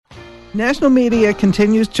National media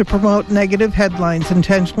continues to promote negative headlines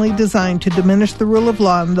intentionally designed to diminish the rule of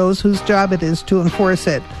law and those whose job it is to enforce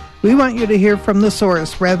it. We want you to hear from the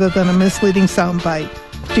source rather than a misleading soundbite.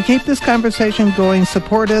 To keep this conversation going,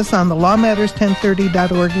 support us on the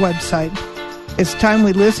lawmatters1030.org website. It's time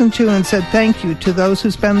we listened to and said thank you to those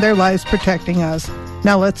who spend their lives protecting us.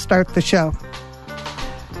 Now let's start the show.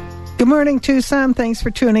 Good morning, Tucson. Thanks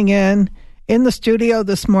for tuning in. In the studio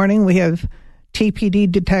this morning, we have TPD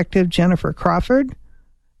Detective Jennifer Crawford.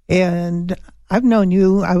 And I've known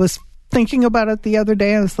you. I was thinking about it the other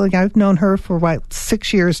day. I was like, I've known her for,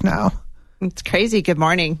 6 years now. It's crazy. Good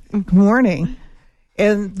morning. Good morning.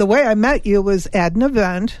 And the way I met you was at an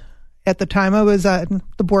event. At the time, I was on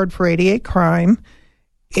the board for 88 Crime.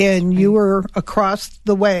 And you were across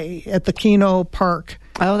the way at the Keno Park.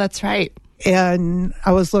 Oh, that's right. And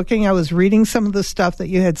I was reading some of the stuff that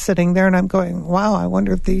you had sitting there, and I'm going, wow, I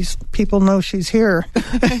wonder if these people know she's here.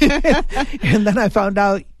 And then I found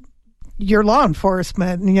out you're law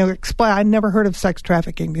enforcement, and I never heard of sex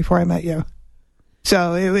trafficking before I met you.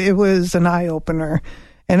 So it was an eye-opener.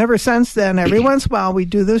 And ever since then, every once in a while, we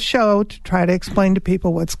do this show to try to explain to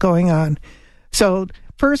people what's going on. So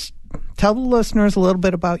first, tell the listeners a little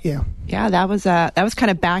bit about you. Yeah, that was kind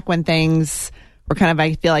of back when things were kind of,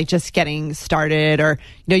 I feel like, just getting started, or,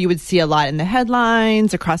 you would see a lot in the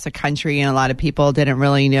headlines across the country, and a lot of people didn't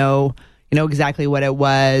really know exactly what it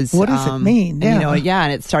was. What does it mean? Yeah.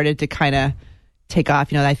 And it started to kind of take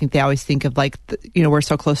off. I think they always think of we're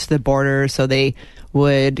so close to the border, so they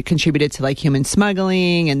would contribute it to human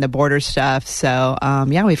smuggling and the border stuff. So,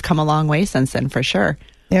 we've come a long way since then, for sure.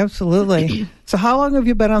 Absolutely. So how long have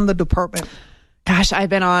you been on the department? Gosh, I've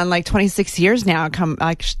been on 26 years now.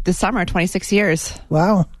 This summer, 26 years.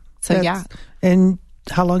 Wow. So, yeah. And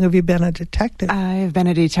how long have you been a detective? I've been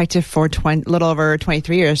a detective for a little over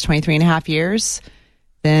 23 years, 23 and a half years.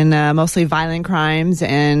 Then mostly violent crimes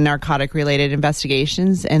and narcotic-related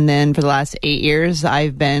investigations. And then for the last 8 years,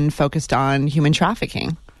 I've been focused on human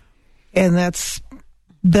trafficking. And that's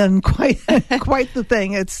been quite the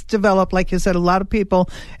thing. It's developed, like you said, a lot of people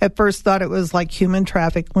at first thought it was like human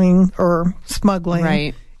trafficking or smuggling.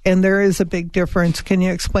 Right. And there is a big difference. Can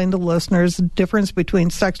you explain to listeners the difference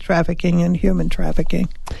between sex trafficking and human trafficking?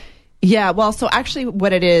 Yeah, well, so actually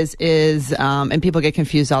what it is, and people get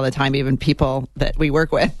confused all the time, even people that we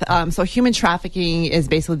work with. So human trafficking is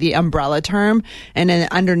basically the umbrella term. And then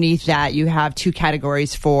underneath that, you have two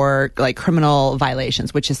categories for criminal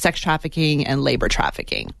violations, which is sex trafficking and labor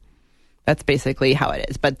trafficking. That's basically how it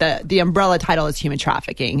is. But the umbrella title is human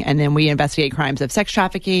trafficking. And then we investigate crimes of sex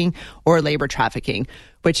trafficking or labor trafficking,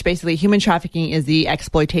 which basically human trafficking is the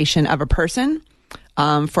exploitation of a person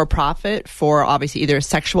for profit, for obviously either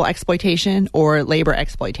sexual exploitation or labor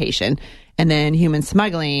exploitation. And then human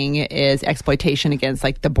smuggling is exploitation against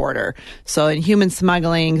the border. So in human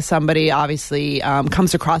smuggling, somebody obviously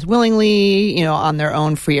comes across willingly, on their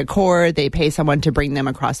own free accord. They pay someone to bring them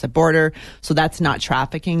across the border. So that's not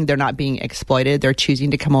trafficking. They're not being exploited. They're choosing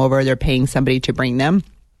to come over. They're paying somebody to bring them.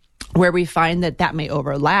 Where we find that may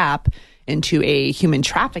overlap into a human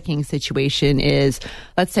trafficking situation is,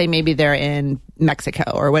 let's say maybe they're in Mexico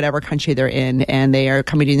or whatever country they're in, and they are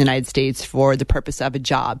coming to the United States for the purpose of a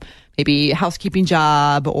job, maybe a housekeeping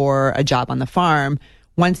job or a job on the farm.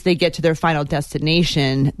 Once they get to their final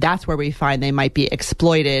destination, that's where we find they might be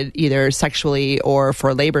exploited either sexually or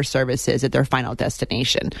for labor services at their final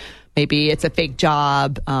destination. Maybe it's a fake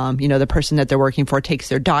job. The person that they're working for takes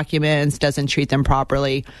their documents, doesn't treat them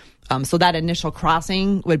properly. So that initial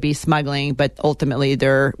crossing would be smuggling, but ultimately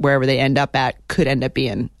wherever they end up at could end up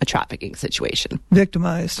being a trafficking situation.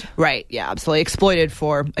 Victimized. Right. Yeah, absolutely. Exploited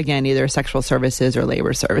for, again, either sexual services or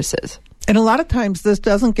labor services. And a lot of times this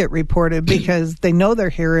doesn't get reported because they know they're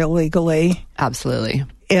here illegally. Absolutely.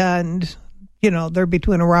 And, they're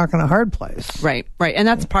between a rock and a hard place. Right. Right. And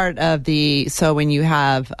that's part of so when you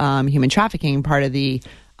have human trafficking, part of the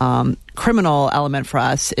criminal element for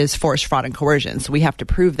us is force, fraud, and coercion. So we have to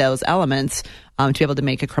prove those elements to be able to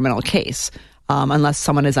make a criminal case. Unless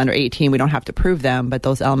someone is under 18, we don't have to prove them, but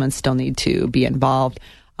those elements still need to be involved.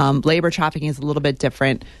 Labor trafficking is a little bit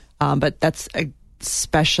different, but that's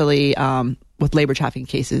especially with labor trafficking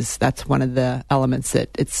cases, that's one of the elements that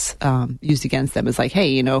it's used against them is hey,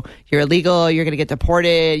 you're illegal, you're going to get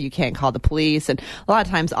deported, you can't call the police. And a lot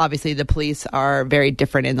of times, obviously, the police are very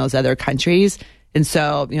different in those other countries. And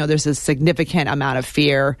so, there's a significant amount of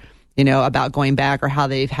fear, about going back or how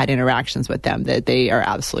they've had interactions with them, that they are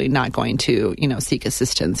absolutely not going to, seek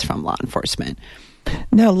assistance from law enforcement.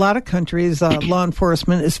 Now, a lot of countries, law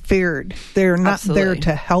enforcement is feared. They're not Absolutely. there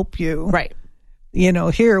to help you. Right.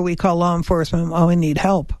 Here we call law enforcement, we need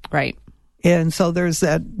help. Right. And so there's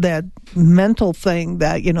that mental thing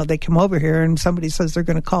that, they come over here and somebody says they're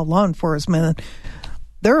going to call law enforcement.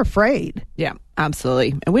 They're afraid. Yeah,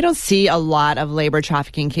 absolutely. And we don't see a lot of labor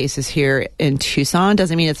trafficking cases here in Tucson.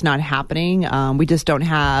 Doesn't mean it's not happening. We just don't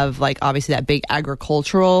have, obviously that big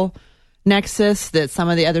agricultural nexus that some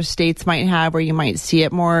of the other states might have, where you might see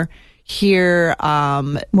it more. Here,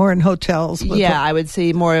 more in hotels. Yeah, I would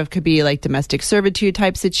say more of could be like domestic servitude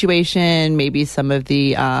type situation. Maybe some of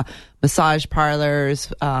the massage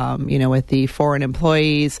parlors, with the foreign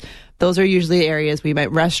employees. Those are usually areas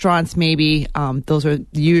restaurants maybe. Those are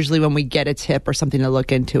usually when we get a tip or something to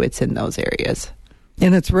look into. It's in those areas.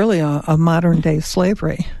 And it's really a modern day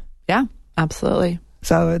slavery. Yeah, absolutely.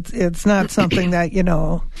 So it's not something that,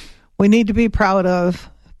 we need to be proud of,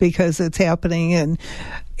 because it's happening. And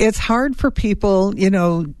it's hard for people,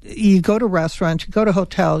 you go to restaurants, you go to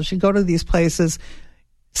hotels, you go to these places.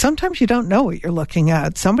 Sometimes you don't know what you're looking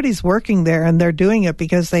at. Somebody's working there and they're doing it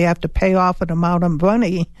because they have to pay off an amount of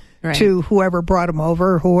money to whoever brought them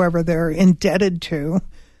over, whoever they're indebted to.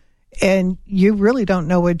 And you really don't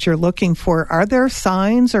know what you're looking for. Are there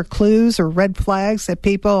signs or clues or red flags that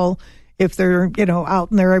people, if they're, out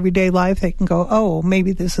in their everyday life, they can go, oh,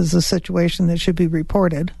 maybe this is a situation that should be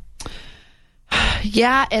reported?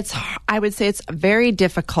 Yeah, I would say it's very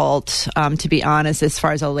difficult, to be honest, as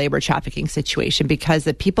far as a labor trafficking situation, because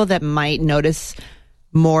the people that might notice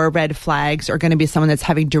more red flags are going to be someone that's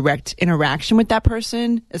having direct interaction with that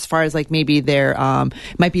person, as far as maybe their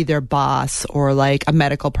might be their boss or a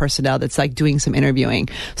medical personnel that's doing some interviewing.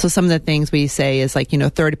 So some of the things we say is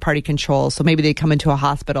third party control. So maybe they come into a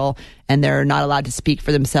hospital and they're not allowed to speak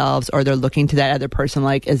for themselves, or they're looking to that other person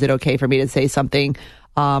is it okay for me to say something?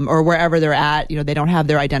 Or wherever they're at, they don't have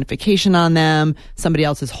their identification on them. Somebody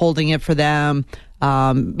else is holding it for them.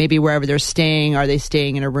 Maybe wherever they're staying, are they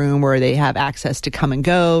staying in a room where they have access to come and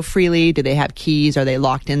go freely? Do they have keys? Are they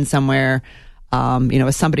locked in somewhere?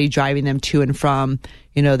 Is somebody driving them to and from,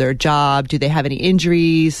 their job? Do they have any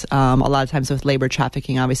injuries? A lot of times with labor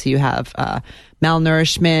trafficking, obviously you have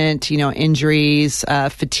malnourishment, injuries,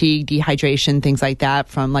 fatigue, dehydration, things like that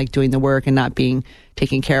from doing the work and not being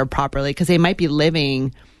taken care of properly, because they might be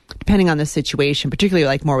living, depending on the situation,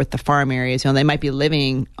 particularly more with the farm areas, they might be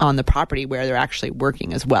living on the property where they're actually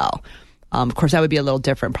working as well. Of course, that would be a little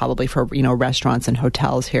different probably for, restaurants and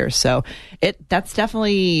hotels here. So that's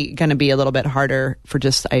definitely going to be a little bit harder for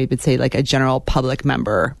just, I would say, a general public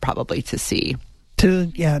member probably to see.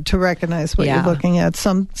 To recognize what you're looking at.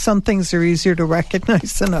 Some things are easier to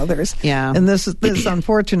recognize than others. Yeah. And this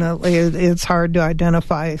unfortunately, it's hard to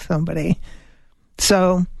identify somebody.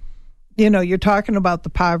 So, you're talking about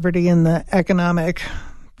the poverty and the economic,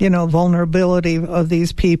 vulnerability of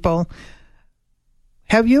these people.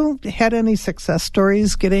 Have you had any success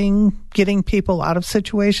stories getting people out of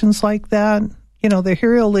situations like that? They're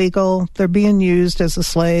here illegal. They're being used as a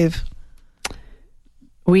slave.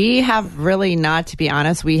 We have really not, to be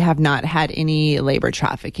honest. We have not had any labor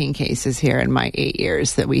trafficking cases here in my 8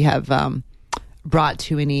 years that we have brought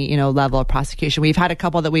to any, level of prosecution. We've had a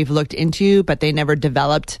couple that we've looked into, but they never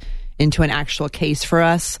developed into an actual case for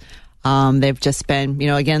us. They've just been,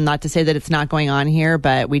 again, not to say that it's not going on here,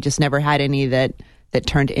 but we just never had any that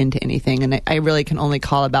turned into anything. And I really can only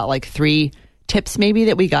call about 3 tips maybe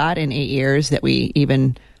that we got in 8 years that we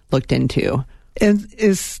even looked into. And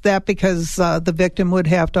is that because the victim would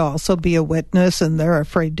have to also be a witness and they're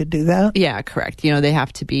afraid to do that? Yeah, correct. They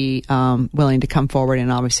have to be willing to come forward and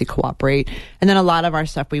obviously cooperate. And then a lot of our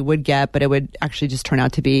stuff we would get, but it would actually just turn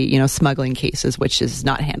out to be, smuggling cases, which is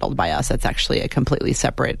not handled by us. That's actually a completely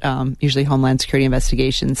separate, usually Homeland Security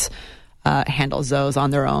Investigations handles those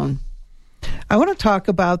on their own. I want to talk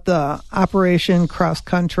about the Operation Cross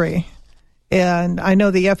Country. And I know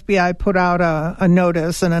the FBI put out a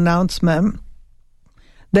notice, an announcement.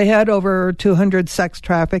 They had over 200 sex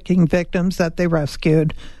trafficking victims that they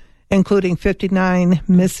rescued, including 59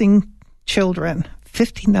 missing children.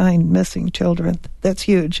 59 missing children. That's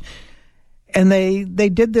huge. And they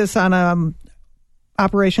did this on an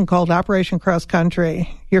operation called Operation Cross Country.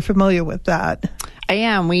 You're familiar with that? I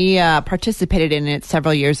am. We participated in it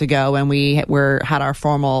several years ago when we had our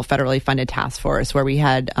formal federally funded task force where we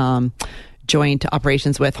had joint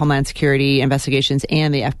operations with Homeland Security Investigations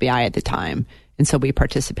and the FBI at the time. And so we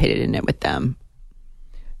participated in it with them.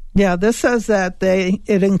 Yeah, this says that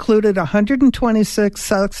it included 126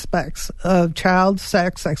 suspects of child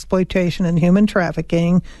sex exploitation and human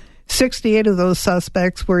trafficking. 68 of those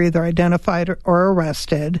suspects were either identified or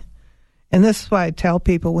arrested. And this is why I tell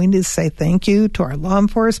people we need to say thank you to our law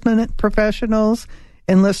enforcement professionals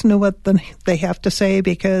and listen to what they have to say,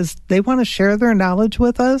 because they want to share their knowledge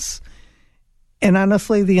with us. And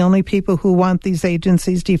honestly, the only people who want these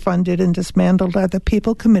agencies defunded and dismantled are the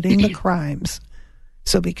people committing the crimes.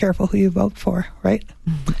 So be careful who you vote for, right?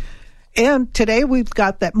 Mm-hmm. And today we've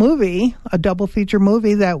got that movie, a double feature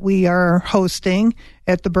movie that we are hosting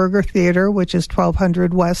at the Burger Theater, which is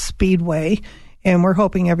 1200 West Speedway. And we're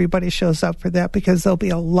hoping everybody shows up for that because there'll be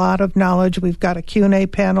a lot of knowledge. We've got a Q&A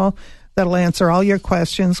panel that'll answer all your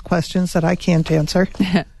questions that I can't answer.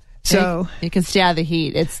 So you can stay out of the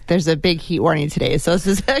heat. There's a big heat warning today. So this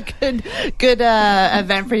is a good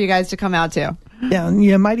event for you guys to come out to. Yeah, and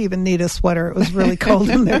you might even need a sweater. It was really cold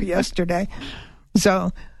in there yesterday.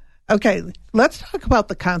 So, okay, let's talk about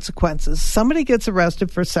the consequences. Somebody gets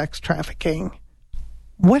arrested for sex trafficking.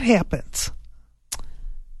 What happens?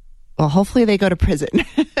 Well, hopefully they go to prison.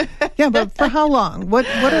 Yeah, but for how long? What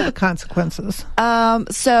are the consequences?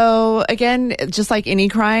 So again, just like any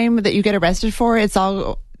crime that you get arrested for,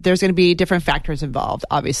 there's going to be different factors involved.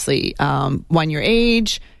 Obviously, one, your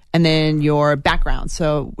age, and then your background.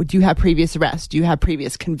 So do you have previous arrests? Do you have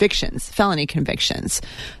previous convictions, felony convictions?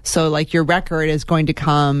 So like your record is going to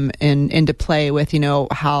come into play with,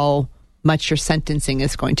 how much your sentencing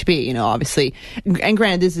is going to be, obviously. And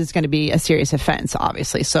granted, this is going to be a serious offense,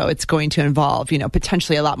 obviously. So it's going to involve,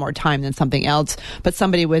 potentially a lot more time than something else. But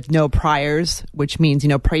somebody with no priors, which means,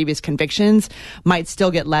 previous convictions, might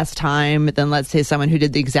still get less time than, let's say, someone who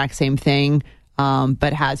did the exact same thing,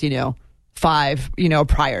 but has, 5,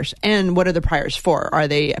 priors. And what are the priors for? Are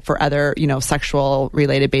they for other, sexual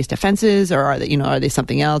related based offenses, or are they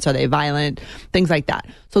something else? Are they violent? Things like that.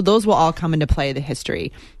 So those will all come into play, the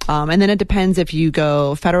history. And then it depends if you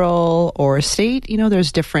go federal or state,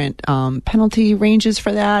 there's different penalty ranges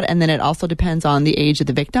for that. And then it also depends on the age of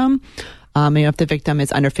the victim. If the victim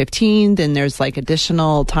is under 15, then there's like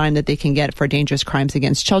additional time that they can get for dangerous crimes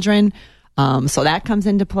against children. So that comes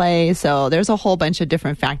into play. So there's a whole bunch of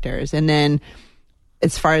different factors. And then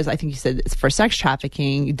as far as I think you said, it's for sex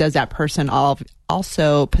trafficking, does that person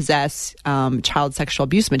also possess child sexual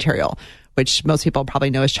abuse material, which most people probably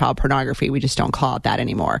know as child pornography. We just don't call it that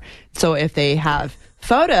anymore. So if they have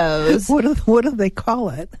photos, what do they call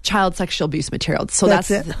it? Child sexual abuse material. So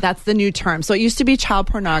that's the new term. So it used to be child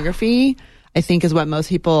pornography, I think, is what most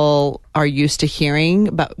people are used to hearing.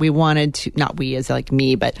 But we wanted to, not we as like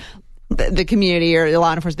me, but the community or the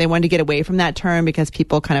law enforcement, they wanted to get away from that term because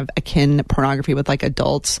people kind of akin pornography with like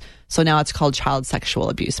adults. So now it's called child sexual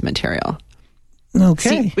abuse material.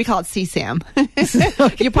 Okay. We call it CSAM.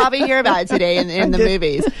 You probably hear about it today in the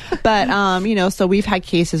movies. But, so we've had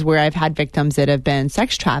cases where I've had victims that have been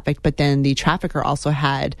sex trafficked, but then the trafficker also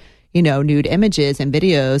had, nude images and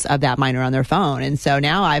videos of that minor on their phone. And so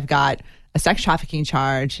now I've got a sex trafficking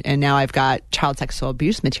charge, and now I've got child sexual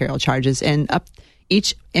abuse material charges. And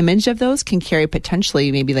each image of those can carry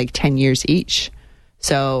potentially maybe like 10 years each.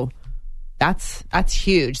 So that's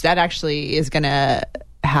huge. That actually is going to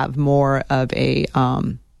have more of a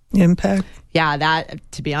impact. Yeah,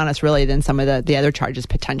 that, to be honest, really than some of the other charges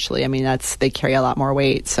potentially. I mean, they carry a lot more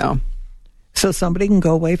weight. So somebody can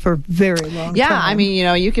go away for a very long time. Yeah, I mean,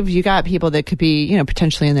 you got people that could be,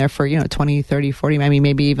 potentially in there for, 20, 30, 40, I mean,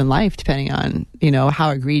 maybe even life, depending on,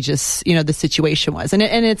 how egregious, the situation was. And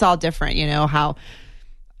it's all different,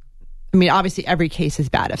 obviously every case is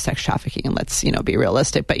bad of sex trafficking, and let's, be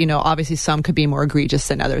realistic. But, obviously some could be more egregious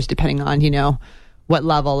than others, depending on, what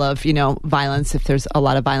level of, violence, if there's a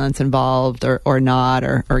lot of violence involved or not,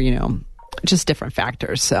 or just different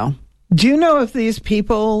factors. So do you know if these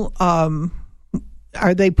people,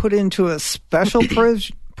 are they put into a special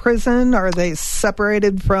prison? Are they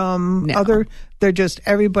separated from other? They're just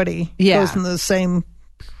everybody goes in the same.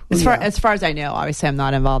 As far as I know, obviously I'm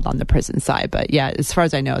not involved on the prison side, but yeah, as far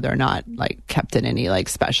as I know, they're not like kept in any like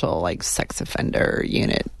special like sex offender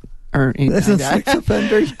unit or anything like that. Sex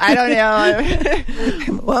offender. I don't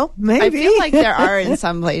know. Well, maybe. I feel like there are in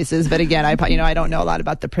some places, but again, I don't know a lot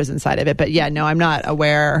about the prison side of it. But yeah, no, I'm not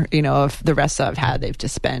aware. Of the rest I've had, they've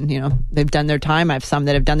just been, they've done their time. I have some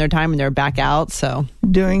that have done their time and they're back out. So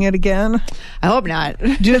doing it again. I hope not.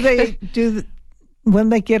 When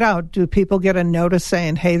they get out, do people get a notice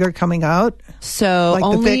saying, "Hey, they're coming out"? So like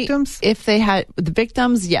only the victims, if they had the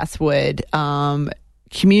victims, yes, would.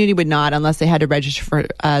 Community would not, unless they had to register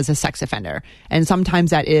as a sex offender. And sometimes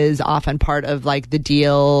that is often part of like the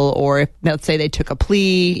deal, or if, let's say they took a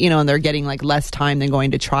plea, and they're getting like less time than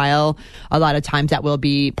going to trial. A lot of times that will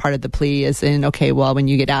be part of the plea, is in, okay, well, when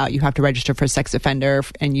you get out, you have to register for a sex offender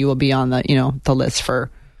and you will be on the, the list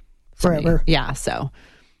for forever. Yeah. So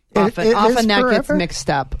often that forever? gets mixed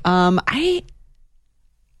up.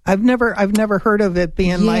 I've never heard of it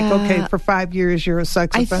being like, okay, for 5 years you're a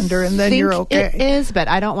sex offender and then you're okay. It is, but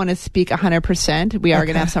I don't want to speak 100%. We are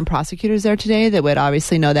going to have some prosecutors there today that would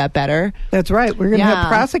obviously know that better. That's right. We're going to have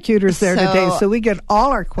prosecutors there today, so we get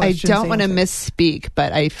all our questions I don't want to misspeak,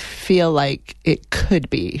 but I feel like it could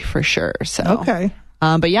be for sure. So okay.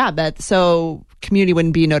 But so community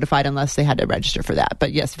wouldn't be notified unless they had to register for that.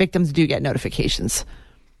 But yes, victims do get notifications.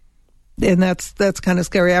 And that's kind of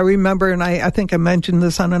scary. I remember, and I think I mentioned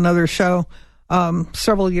this on another show,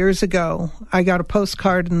 several years ago, I got a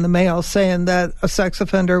postcard in the mail saying that a sex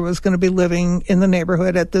offender was going to be living in the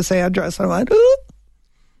neighborhood at this address. I went, ooh.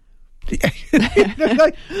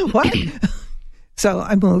 Like, what? So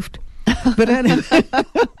I moved. But anyway,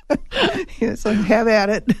 so have at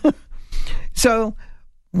it. So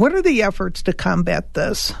what are the efforts to combat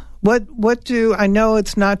this? What do I know?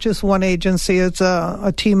 It's not just one agency; it's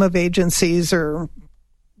a team of agencies, or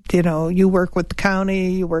you work with the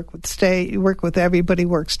county, you work with the state, you work with everybody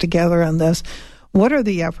works together on this. What are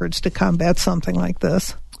the efforts to combat something like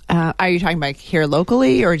this? Are you talking about here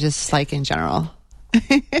locally, or just like in general?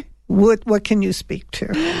 What can you speak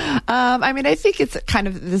to? I think it's kind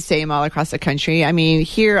of the same all across the country. I mean,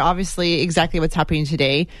 here, obviously, exactly what's happening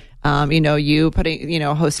today. You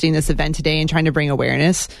hosting this event today and trying to bring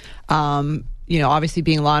awareness. Obviously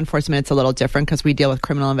being law enforcement, it's a little different because we deal with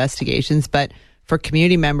criminal investigations, but for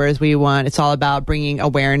community members, it's all about bringing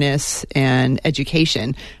awareness and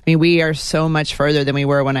education. I mean, we are so much further than we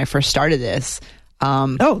were when I first started this.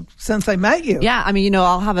 Since I met you. Yeah. I mean,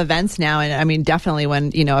 I'll have events now. And I mean, definitely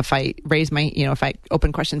when, if I raise my, if I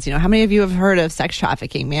open questions, how many of you have heard of sex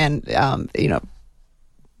trafficking? Man,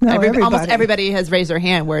 No, almost everybody has raised their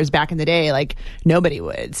hand, whereas back in the day, like nobody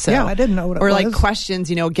would. So, yeah, I didn't know what it was. Or like questions,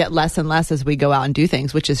 get less and less as we go out and do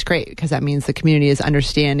things, which is great because that means the community is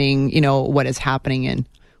understanding, what is happening and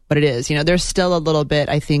what it is. There's still a little bit,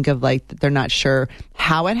 I think, of like they're not sure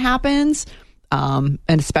how it happens, and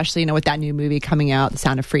especially with that new movie coming out, The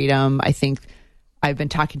Sound of Freedom. I think I've been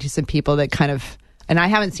talking to some people that kind of, and I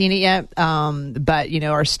haven't seen it yet, but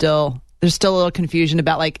are still. There's still a little confusion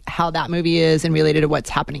about like how that movie is and related to what's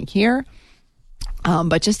happening here.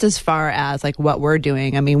 But just as far as like what we're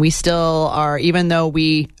doing, I mean, we still are, even though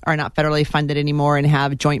we are not federally funded anymore and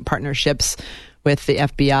have joint partnerships with the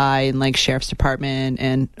FBI and like Sheriff's Department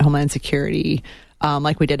and Homeland Security,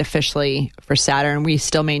 like we did officially for Saturn, we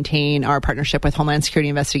still maintain our partnership with Homeland Security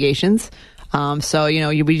Investigations. So,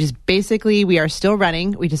 we are still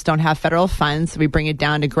running. We just don't have federal funds. We bring it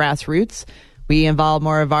down to grassroots. We involve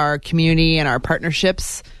more of our community and our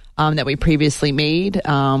partnerships that we previously made.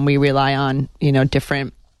 We rely on,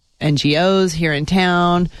 different NGOs here in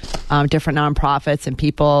town, different nonprofits and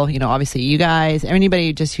people, obviously you guys,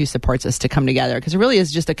 anybody just who supports us to come together. Because it really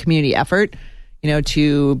is just a community effort,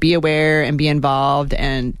 to be aware and be involved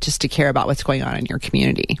and just to care about what's going on in your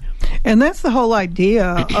community. And that's the whole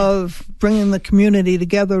idea of bringing the community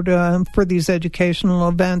together for these educational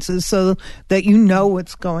events, is so that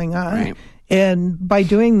what's going on. Right. And by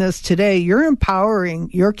doing this today, you're empowering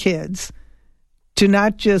your kids to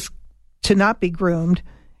not be groomed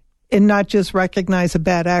and not just recognize a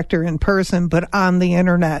bad actor in person, but on the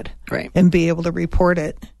internet, right, and be able to report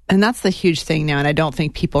it. And that's the huge thing now. And I don't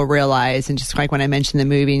think people realize, and just like when I mentioned the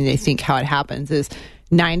movie and they think how it happens, is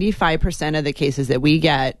 95% of the cases that we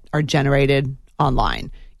get are generated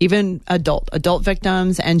online. Even adult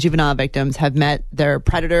victims and juvenile victims have met their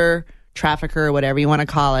predator, trafficker, whatever you want to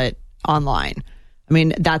call it, online. I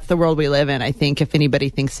mean, that's the world we live in. I think if anybody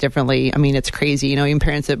thinks differently, I mean, it's crazy. Even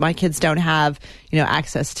parents that my kids don't have,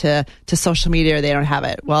 access to social media, or they don't have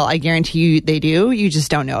it. Well, I guarantee you they do. You just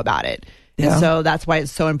don't know about it. Yeah. And so that's why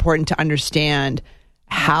it's so important to understand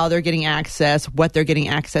how they're getting access, what they're getting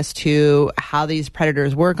access to, how these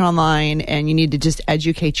predators work online, and you need to just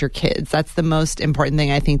educate your kids. That's the most important thing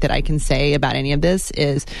I think that I can say about any of this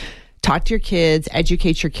is talk to your kids,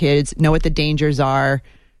 educate your kids, know what the dangers are,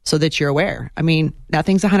 so that you're aware. I mean,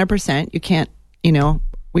 nothing's 100%. You can't,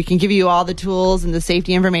 we can give you all the tools and the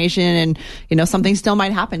safety information and, something still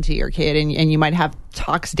might happen to your kid and you might have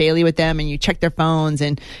talks daily with them and you check their phones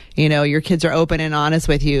and, your kids are open and honest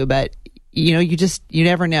with you, but, you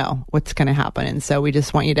never know what's going to happen. And so we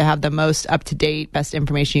just want you to have the most up-to-date, best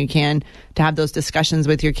information you can to have those discussions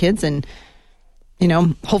with your kids and,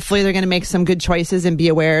 hopefully they're going to make some good choices and be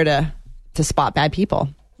aware to spot bad people.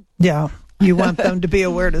 Yeah. You want them to be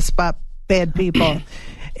aware to spot bad people.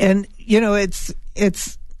 And,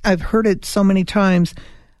 it's I've heard it so many times.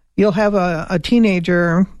 You'll have a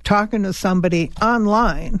teenager talking to somebody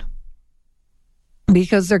online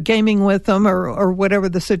because they're gaming with them or whatever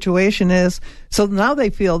the situation is. So now they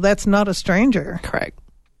feel that's not a stranger. Correct.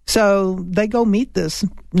 So they go meet this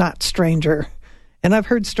not stranger. And I've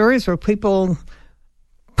heard stories where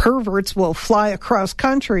perverts will fly across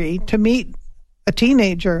country to meet a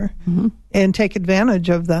teenager and take advantage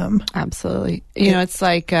of them. Absolutely. It's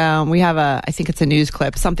like we have I think it's a news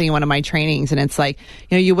clip, something in one of my trainings, and it's like,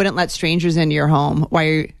 you wouldn't let strangers into your home.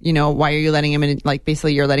 Why are you letting them in? Like,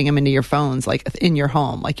 basically, you're letting them into your phones, like in your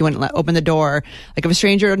home. Like, you wouldn't open the door. Like, if a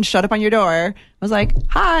stranger showed up on your door, was like,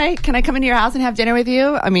 "Hi, can I come into your house and have dinner with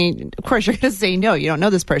you?" I mean, of course, you're going to say no. You don't know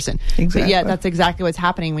this person. Exactly. But yeah, that's exactly what's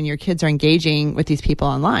happening when your kids are engaging with these people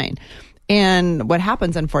online. And what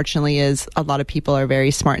happens, unfortunately, is a lot of people are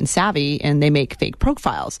very smart and savvy, and they make fake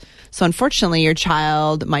profiles. So unfortunately, your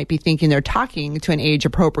child might be thinking they're talking to an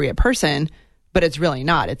age-appropriate person, but it's really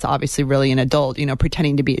not. It's obviously really an adult,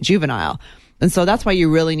 pretending to be a juvenile. And so that's why you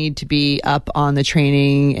really need to be up on the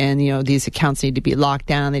training, and, these accounts need to be locked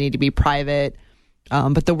down. They need to be private.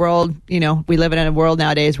 But the world, we live in a world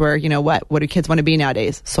nowadays where, what do kids want to be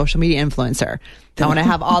nowadays? Social media influencer. I want to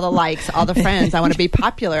have all the likes, all the friends. I want to be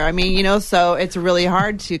popular. I mean, so it's really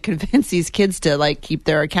hard to convince these kids to keep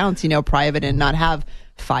their accounts, private and not have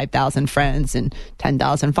 5,000 friends and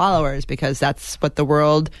 10,000 followers, because that's what the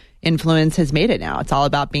world influence has made it now. It's all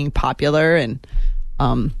about being popular. And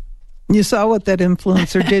you saw what that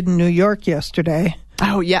influencer did in New York yesterday.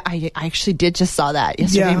 Oh, yeah. I actually did just saw that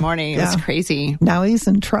yesterday morning. It was crazy. Now he's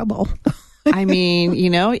in trouble. I mean,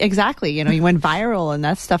 exactly. You went viral, and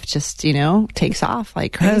that stuff just, takes off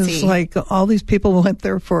like crazy. It's like all these people went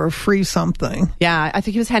there for a free something. Yeah. I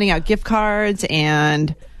think he was handing out gift cards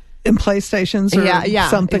and PlayStations or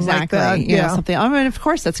something like that. Something. I mean, of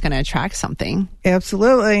course, that's going to attract something.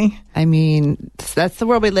 Absolutely. I mean, that's the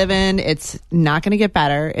world we live in. It's not going to get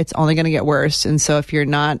better. It's only going to get worse. And so if you're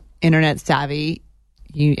not internet savvy,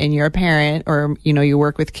 and you're a parent, or you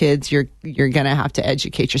work with kids, you're going to have to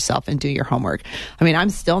educate yourself and do your homework. I mean, I'm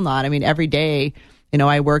still not. I mean, every day,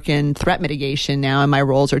 I work in threat mitigation now, and my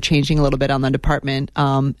roles are changing a little bit on the department.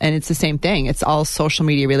 And it's the same thing. It's all social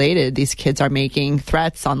media related. These kids are making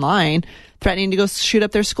threats online, threatening to go shoot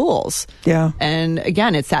up their schools. Yeah. And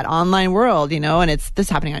again, it's that online world, and it's this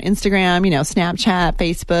happening on Instagram, Snapchat,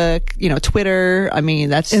 Facebook, Twitter. I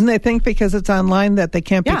mean, and they think because it's online that they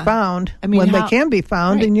can't be found. I mean, when they can be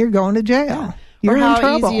found, and you're going to jail. Yeah. You're in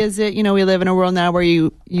trouble. How easy is it? We live in a world now where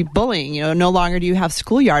you bullying, no longer do you have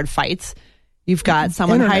schoolyard fights. You've got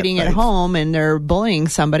someone hiding at home and they're bullying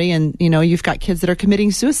somebody, and you've got kids that are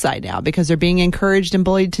committing suicide now because they're being encouraged and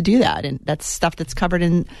bullied to do that. And that's stuff that's covered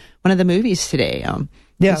in one of the movies today.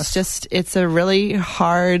 It's a really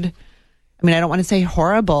hard, I mean, I don't want to say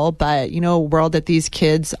horrible, but world that these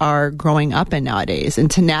kids are growing up in nowadays.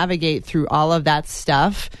 And to navigate through all of that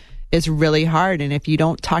stuff is really hard. And if you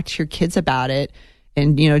don't talk to your kids about it,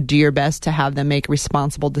 and, do your best to have them make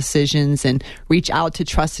responsible decisions and reach out to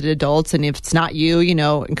trusted adults. And if it's not you,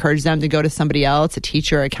 encourage them to go to somebody else, a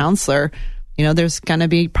teacher, a counselor. There's going to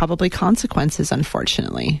be probably consequences,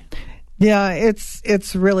 unfortunately. Yeah,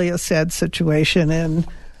 it's really a sad situation. And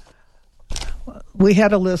we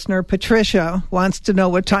had a listener, Patricia, wants to know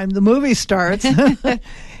what time the movie starts.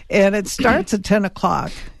 And it starts at 10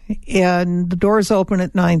 o'clock. And the doors open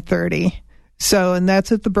at 9:30. So, and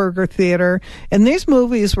that's at the Burger Theater. And these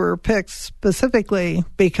movies were picked specifically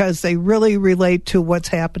because they really relate to what's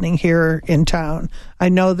happening here in town. I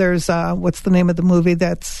know there's, what's the name of the movie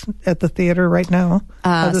that's at the theater right now?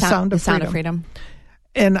 The Sound of Freedom.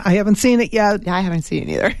 And I haven't seen it yet. Yeah, I haven't seen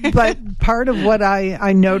it either. But part of what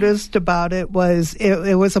I noticed about it was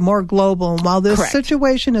it was a more global. And while this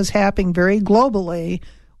situation is happening very globally,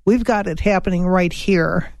 we've got it happening right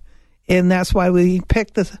here. And that's why we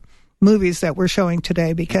picked the movies that we're showing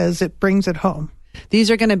today, because it brings it home. These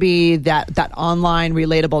are going to be that online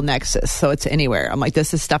relatable nexus. So it's anywhere. I'm like,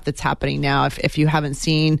 this is stuff that's happening now. If you haven't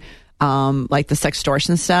seen like the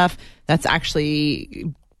sextortion stuff, that's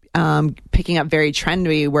actually picking up very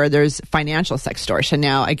trendy, where there's financial sextortion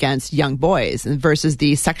now against young boys versus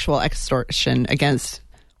the sexual extortion against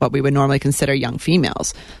what we would normally consider young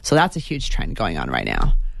females. So that's a huge trend going on right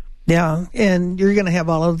now. Yeah, and you're going to have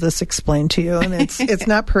all of this explained to you, and it's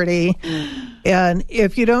not pretty. And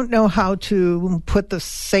if you don't know how to put the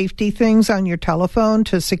safety things on your telephone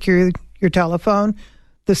to secure your telephone,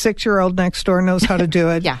 the 6-year-old next door knows how to do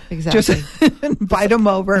it. Yeah, exactly. Just invite him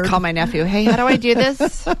over. Call my nephew. Hey, how do I do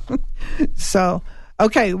this? So,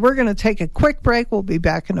 okay, we're going to take a quick break. We'll be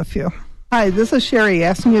back in a few. Hi, this is Sherry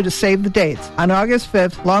asking you to save the dates. On August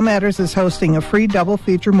 5th, Law Matters is hosting a free double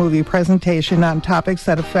feature movie presentation on topics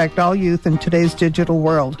that affect all youth in today's digital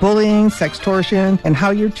world. Bullying, sextortion, and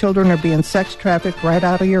how your children are being sex trafficked right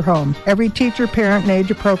out of your home. Every teacher, parent, and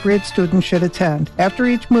age-appropriate student should attend. After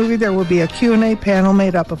each movie, there will be a Q&A panel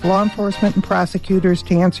made up of law enforcement and prosecutors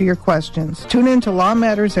to answer your questions. Tune in to Law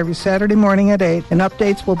Matters every Saturday morning at 8, and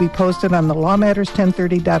updates will be posted on the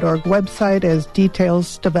lawmatters1030.org website as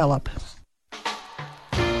details develop.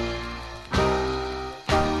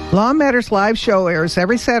 Law Matters live show airs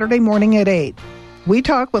every Saturday morning at 8. We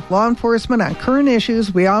talk with law enforcement on current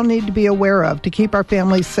issues we all need to be aware of to keep our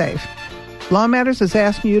families safe. Law Matters is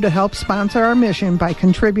asking you to help sponsor our mission by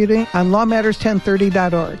contributing on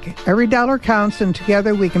lawmatters1030.org. Every dollar counts, and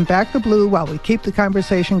together we can back the blue while we keep the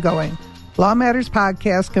conversation going. Law Matters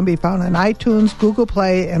podcast can be found on iTunes, Google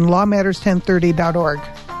Play, and lawmatters1030.org.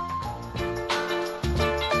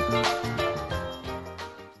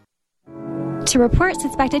 To report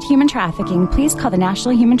suspected human trafficking, please call the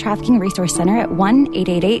National Human Trafficking Resource Center at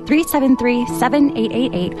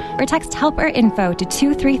 1-888-373-7888 or text help or info to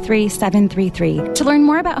 233-733. To learn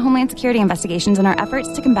more about Homeland Security investigations and our efforts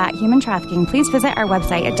to combat human trafficking, please visit our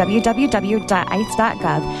website at www.ice.gov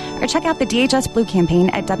or check out the DHS Blue Campaign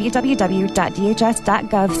at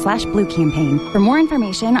www.dhs.gov/Blue Campaign. For more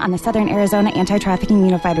information on the Southern Arizona Anti-Trafficking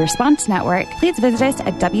Unified Response Network, please visit us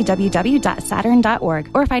at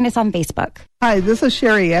www.saturn.org or find us on Facebook. Hi, this is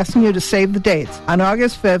Sherry asking you to save the dates. On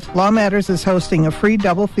August 5th, Law Matters is hosting a free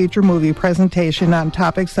double feature movie presentation on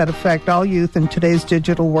topics that affect all youth in today's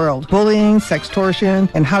digital world. Bullying,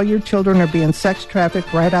 sextortion, and how your children are being sex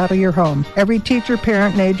trafficked right out of your home. Every teacher,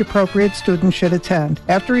 parent, and age-appropriate student should attend.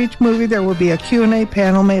 After each movie, there will be a Q&A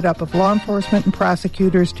panel made up of law enforcement and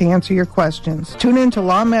prosecutors to answer your questions. Tune in to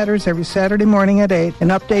Law Matters every Saturday morning at 8,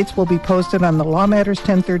 and updates will be posted on the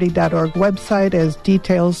lawmatters1030.org website as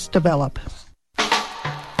details develop.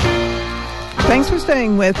 Thanks for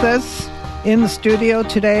staying with us. In the studio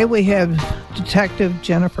today, we have Detective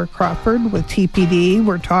Jennifer Crawford with TPD.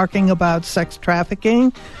 We're talking about sex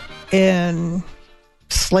trafficking and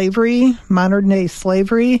slavery, modern-day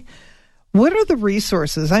slavery. What are the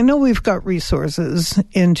resources? I know we've got resources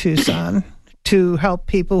in Tucson to help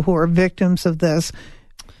people who are victims of this.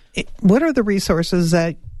 What are the resources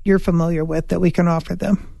that you're familiar with that we can offer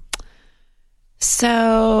them?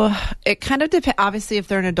 So it kind of depends. Obviously, if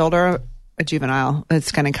they're an adult or a juvenile, it's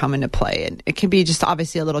going to come into play. And it can be just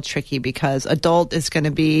obviously a little tricky because adult is going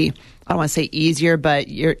to be, I don't want to say easier, but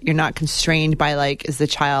you're not constrained by like, is the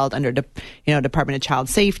child under, Department of Child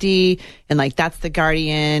Safety? And like, that's the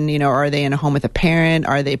guardian, are they in a home with a parent?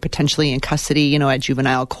 Are they potentially in custody, at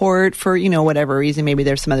juvenile court for, whatever reason? Maybe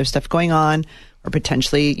there's some other stuff going on, or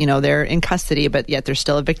potentially, they're in custody, but yet they're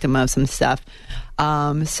still a victim of some stuff.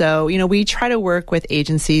 So, we try to work with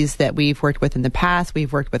agencies that we've worked with in the past.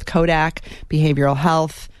 We've worked with Kodak, Behavioral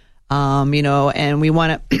Health, and we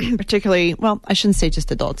want to particularly, well, I shouldn't say just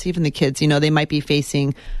adults, even the kids, they might be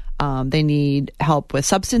facing, they need help with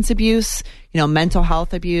substance abuse, mental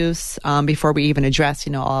health abuse, before we even address,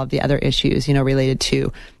 all of the other issues, related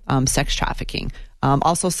to sex trafficking.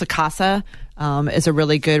 Also, SACASA is a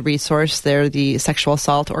really good resource. They're the sexual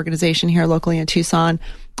assault organization here locally in Tucson.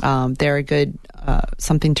 They're a good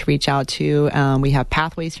something to reach out to. We have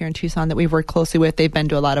Pathways here in Tucson that we've worked closely with. They've been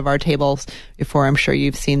to a lot of our tables before. I'm sure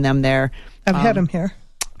you've seen them there. I've had them here.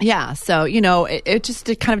 Yeah. So,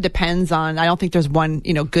 it kind of depends on, I don't think there's one,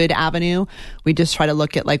 good avenue. We just try to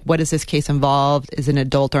look at like, what is this case involved? Is it an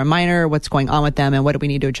adult or a minor? What's going on with them? And what do we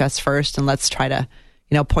need to address first? And let's try to,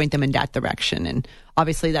 point them in that direction. And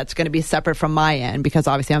obviously that's going to be separate from my end because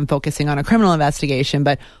obviously I'm focusing on a criminal investigation,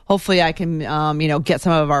 but hopefully I can, get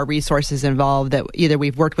some of our resources involved that either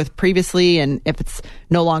we've worked with previously, and if it's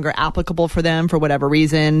no longer applicable for them for whatever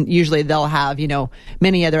reason, usually they'll have,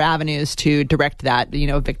 many other avenues to direct that,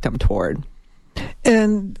 victim toward.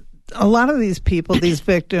 And a lot of these people, these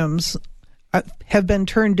victims, have been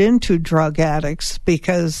turned into drug addicts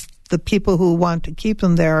because the people who want to keep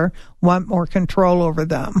them there want more control over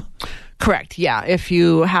them. Correct. Yeah. If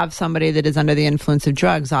you have somebody that is under the influence of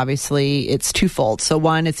drugs, obviously it's twofold. So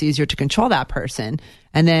one, it's easier to control that person.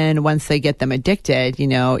 And then once they get them addicted,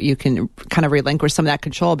 you can kind of relinquish some of that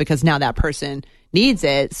control because now that person needs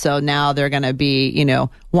it. So now they're going to be,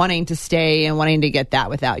 wanting to stay and wanting to get that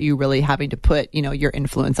without you really having to put, your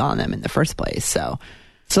influence on them in the first place. So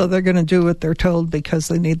they're going to do what they're told because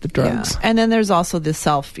they need the drugs. Yeah. And then there's also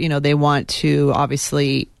the they want to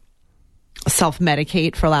obviously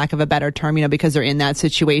self-medicate, for lack of a better term, because they're in that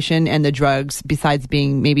situation, and the drugs, besides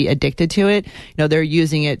being maybe addicted to it, they're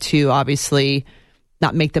using it to obviously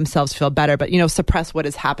not make themselves feel better, but, suppress what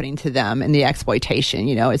is happening to them and the exploitation.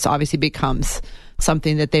 It's obviously becomes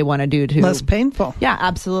something that they want to do to less painful. Yeah,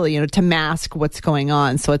 absolutely. To mask what's going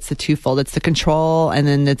on. So it's the twofold. It's the control, and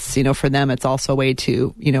then it's, for them, it's also a way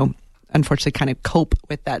to, unfortunately kind of cope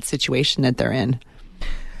with that situation that they're in.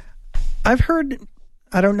 I've heard,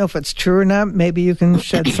 I don't know if it's true or not, maybe you can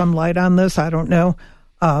shed some light on this, I don't know.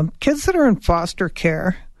 Kids that are in foster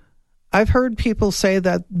care, I've heard people say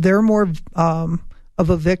that they're more of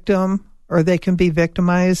a victim, or they can be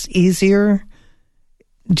victimized easier.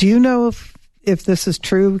 Do you know if this is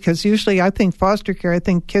true? Because usually I think foster care, I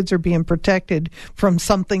think kids are being protected from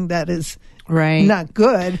something that is right, not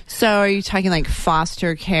good. So are you talking like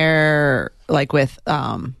foster care, like with,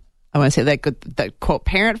 I want to say like the quote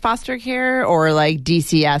parent foster care, or like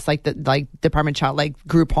DCS, like the Department of Child, like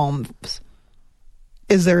group homes?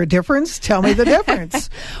 Is there a difference? Tell me the difference.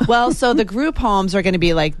 Well, so the group homes are going to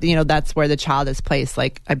be like, that's where the child is placed.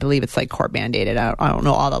 Like, I believe it's like court mandated. I don't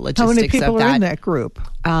know all the logistics of that. How many people are in that group?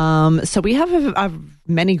 So we have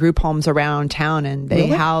many group homes around town, and they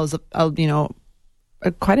house,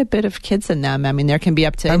 quite a bit of kids in them. I mean, there can be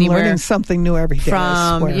up to anywhere. I'm learning something new every day.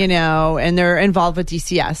 From, and they're involved with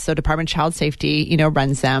DCS. So Department of Child Safety,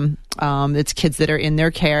 runs them. It's kids that are in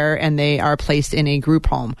their care, and they are placed in a group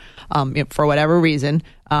home, for whatever reason.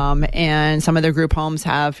 And some of their group homes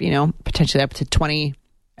have, potentially up to 20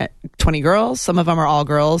 girls. Some of them are all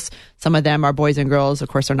girls. Some of them are boys and girls. Of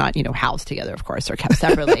course, they're not, housed together. Of course, they're kept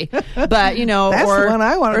separately. But, That's the one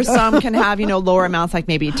I want or some can have, lower amounts, like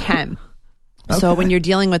maybe 10. Okay. So when you're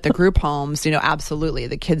dealing with the group homes, absolutely,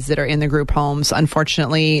 the kids that are in the group homes,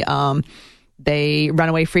 unfortunately, they run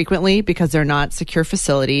away frequently because they're not secure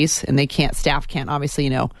facilities, and staff can't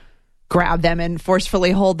obviously, grab them and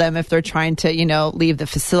forcefully hold them if they're trying to, leave the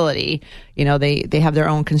facility. They have their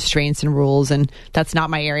own constraints and rules, and that's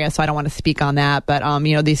not my area, so I don't want to speak on that. But,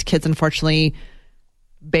 these kids, unfortunately,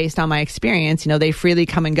 based on my experience, they freely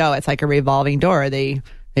come and go. It's like a revolving door. They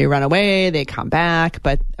run away, they come back,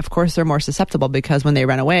 but of course they're more susceptible because when they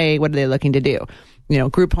run away, what are they looking to do?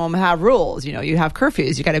 Group home have rules, you have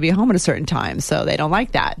curfews, you got to be home at a certain time. So they don't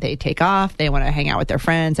like that. They take off, they want to hang out with their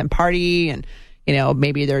friends and party, and,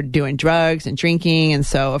 maybe they're doing drugs and drinking. And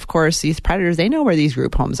so, of course, these predators, they know where these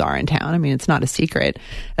group homes are in town. I mean, it's not a secret.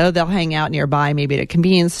 They'll hang out nearby, maybe at a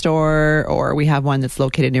convenience store, or we have one that's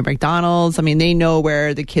located near McDonald's. I mean, they know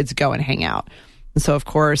where the kids go and hang out. And so, of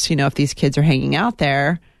course, if these kids are hanging out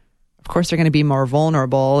there, of course, they're going to be more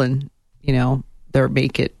vulnerable, and, they'll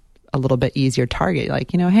make it a little bit easier target.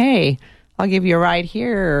 Like, hey, I'll give you a ride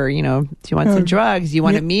here. Or, do you want some drugs? Do you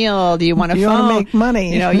want a meal? Do you want a phone? You want to make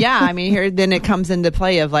money? Yeah. I mean, here, then it comes into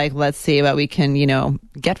play of like, let's see what we can,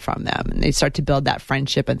 get from them. And they start to build that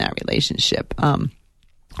friendship and that relationship.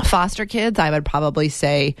 Foster kids, I would probably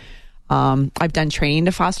say, I've done training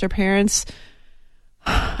to foster parents.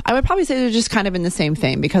 I would probably say they're just kind of in the same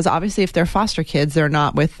thing, because obviously if they're foster kids, they're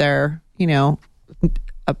not with their,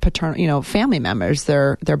 paternal, family members,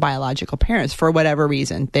 their biological parents for whatever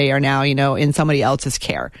reason. They are now, in somebody else's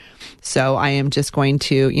care. So I am just going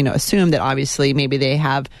to, assume that obviously maybe they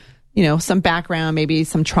have, some background, maybe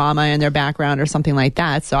some trauma in their background or something like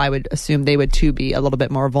that. So I would assume they would too be a little bit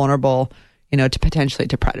more vulnerable, to potentially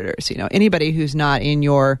to predators. Anybody who's not in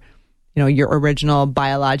your original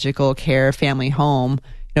biological care family home,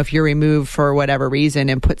 if you're removed for whatever reason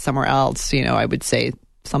and put somewhere else, I would say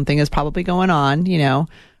something is probably going on,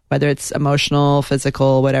 whether it's emotional,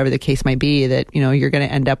 physical, whatever the case might be, that, you're going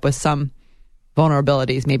to end up with some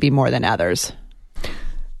vulnerabilities, maybe more than others.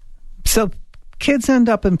 So kids end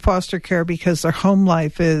up in foster care because their home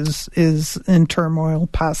life is in turmoil,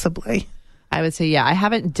 possibly. I would say, yeah. I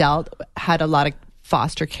haven't had a lot of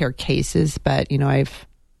foster care cases, but,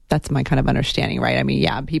 that's my kind of understanding, right? I mean,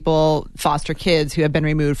 yeah, people foster kids who have been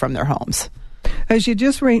removed from their homes. As you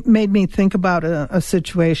just made me think about a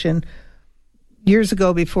situation years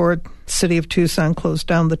ago, before the city of Tucson closed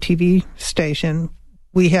down the TV station,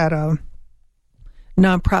 we had a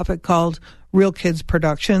nonprofit called Real Kids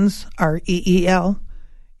Productions, REEL,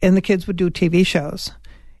 and the kids would do TV shows.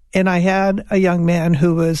 And I had a young man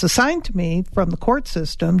who was assigned to me from the court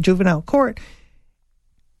system, juvenile court,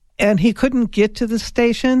 and he couldn't get to the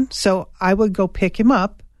station, so I would go pick him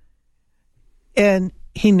up, and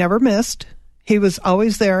he never missed. He was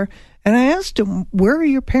always there. And I asked him, where are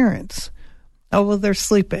your parents? Oh, well, they're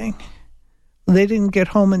sleeping. They didn't get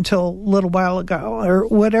home until a little while ago, or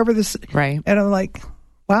whatever this. Right. And I'm like,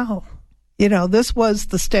 wow, this was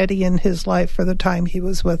the steady in his life for the time he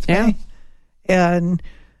was with me. And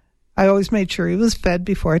I always made sure he was fed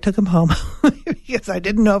before I took him home because I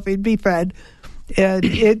didn't know if he'd be fed. And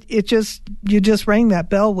you just rang that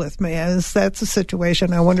bell with me, as that's a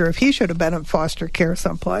situation. I wonder if he should have been in foster care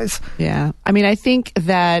someplace. Yeah. I mean, I think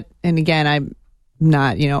that, and again, I'm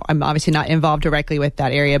obviously not involved directly with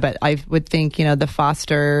that area, but I would think, the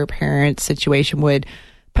foster parent situation would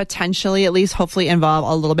potentially, at least hopefully, involve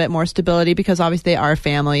a little bit more stability, because obviously they are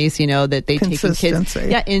families, that they take kids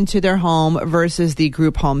into their home versus the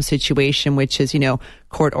group home situation, which is,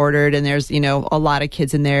 court ordered, and there's, a lot of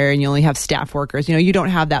kids in there, and you only have staff workers. You don't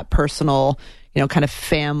have that personal, kind of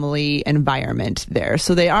family environment there.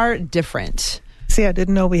 So they are different. See, I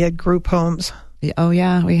didn't know we had group homes. Oh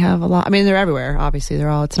yeah, we have a lot. I mean, they're everywhere. Obviously,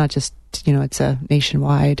 it's not just, it's a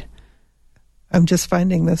nationwide. I'm just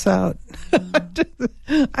finding this out.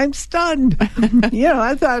 I'm stunned.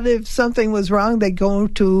 I thought if something was wrong, they'd go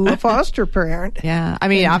to a foster parent. Yeah. I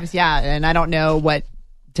mean, obviously, yeah. And I don't know what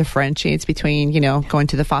differentiates between, going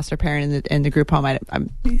to the foster parent and the group home. I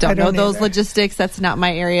don't know those logistics. That's not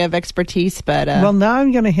my area of expertise. But well, now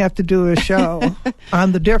I'm going to have to do a show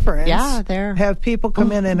on the difference. Yeah, have people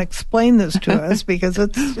come in and explain this to us, because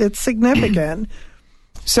it's significant.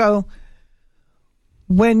 So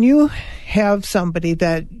when you have somebody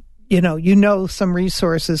that, some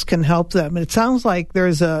resources can help them, it sounds like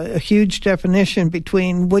there's a huge definition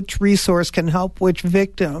between which resource can help which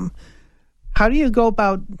victim. How do you go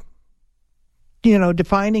about,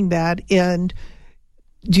 defining that? And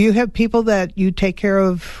do you have people that you take care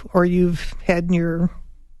of, or you've had in your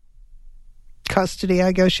custody,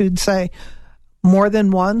 I guess you'd say, more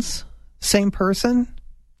than once? Same person?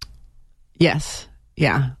 Yes.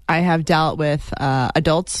 Yeah, I have dealt with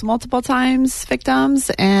adults multiple times, victims,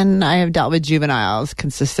 and I have dealt with juveniles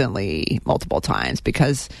consistently multiple times,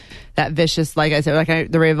 because that vicious, like I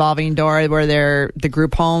said, the revolving door where they're the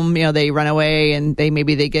group home, they run away and they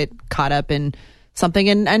get caught up in something,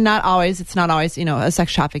 and it's not always, a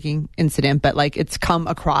sex trafficking incident, but like it's come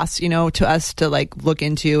across, to us to like look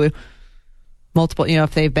into multiple,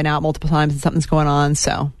 if they've been out multiple times and something's going on.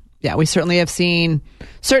 So yeah, we certainly have seen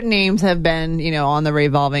certain names have been, on the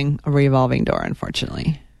revolving door,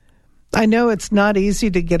 unfortunately. I know it's not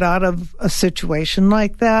easy to get out of a situation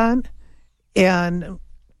like that. And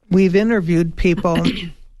we've interviewed people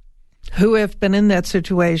who have been in that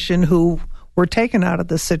situation, who were taken out of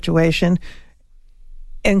the situation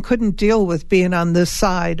and couldn't deal with being on this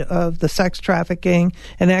side of the sex trafficking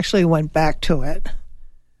and actually went back to it.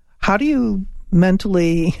 How does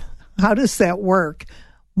that work?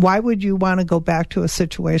 Why would you want to go back to a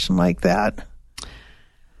situation like that?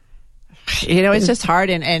 It's just hard,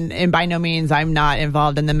 and by no means I'm not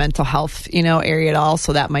involved in the mental health, area at all.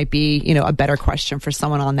 So that might be, a better question for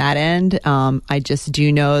someone on that end. I just do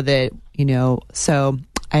know that, so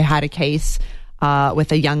I had a case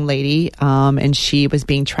with a young lady, and she was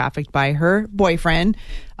being trafficked by her boyfriend.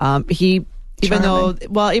 Even though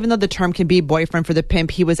the term can be boyfriend for the pimp,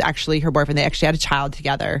 he was actually her boyfriend. They actually had a child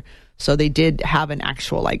together. So they did have an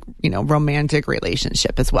actual, romantic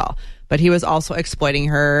relationship as well. But he was also exploiting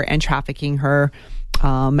her and trafficking her.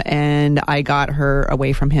 And I got her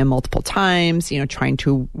away from him multiple times, trying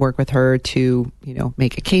to work with her to,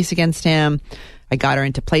 make a case against him. I got her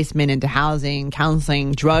into placement, into housing,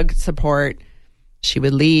 counseling, drug support. She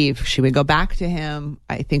would leave. She would go back to him.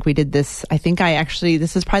 I think we did this.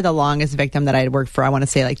 This is probably the longest victim that I had worked for. I want to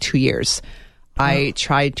say 2 years. I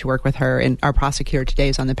tried to work with her, and our prosecutor today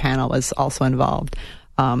who's on the panel was also involved,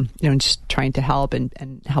 just trying to help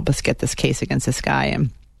and help us get this case against this guy.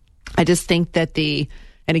 And I just think that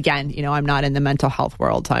and again, I'm not in the mental health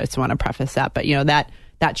world, so I just want to preface that, but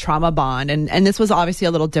that trauma bond, and this was obviously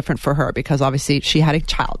a little different for her, because obviously she had a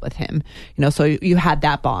child with him, so you had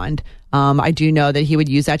that bond. I do know that he would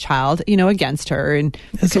use that child, against her, and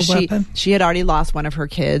because she had already lost one of her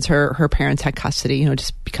kids. Her parents had custody,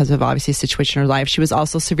 just because of obviously a situation in her life. She was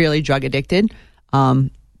also severely drug addicted.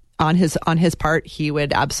 On his part, he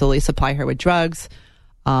would absolutely supply her with drugs,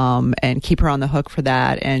 and keep her on the hook for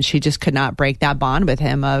that. And she just could not break that bond with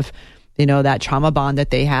him of, that trauma bond that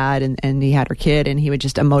they had, and he had her kid, and he would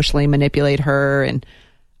just emotionally manipulate her, and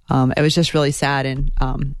it was just really sad, and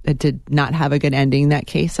it did not have a good ending, that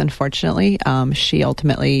case, unfortunately. She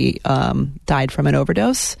ultimately died from an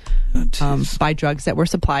overdose by drugs that were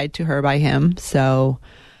supplied to her by him. So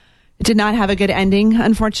it did not have a good ending,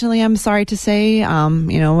 unfortunately, I'm sorry to say. Now,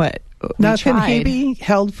 can he be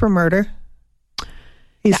held for murder?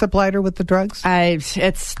 He supplied her with the drugs?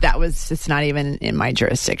 It's not even in my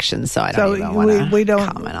jurisdiction, so I don't even want to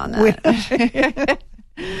comment on that.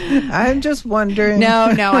 I'm just wondering.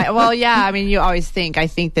 No. You always think. I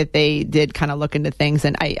think that they did kind of look into things,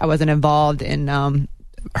 and I wasn't involved in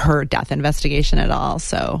her death investigation at all.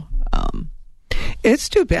 So, It's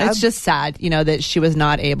too bad. It's just sad, that she was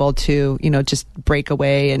not able to, just break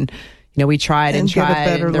away. And, we tried and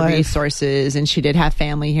tried the life. Resources, and she did have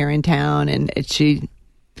family here in town, and she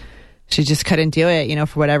just couldn't do it,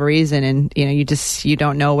 for whatever reason. And, you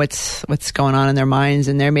don't know what's going on in their minds.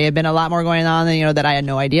 And there may have been a lot more going on, that I had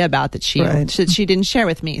no idea about that she didn't share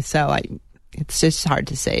with me. So it's just hard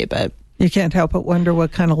to say, but. You can't help but wonder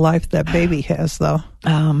what kind of life that baby has, though.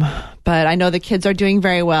 But I know the kids are doing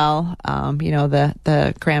very well.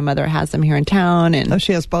 The grandmother has them here in town. And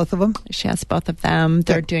she has both of them? She has both of them.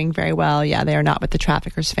 They're doing very well. Yeah, they are not with the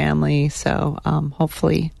trafficker's family. So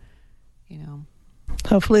hopefully,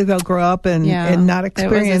 Hopefully they'll grow up and not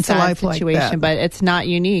experience a life like that. But it's not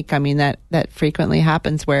unique. I mean, that frequently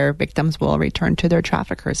happens where victims will return to their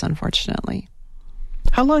traffickers, unfortunately.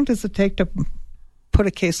 How long does it take to put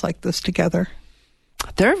a case like this together?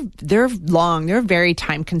 They're long. They're very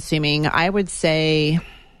time consuming. I would say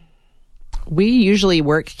we usually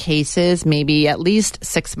work cases maybe at least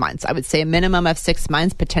 6 months. I would say a minimum of 6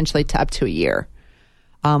 months, potentially to up to a year.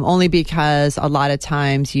 Only because a lot of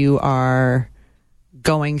times you are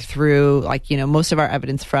going through, most of our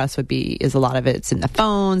evidence for us is a lot of it's in the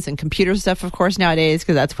phones and computer stuff, of course, nowadays,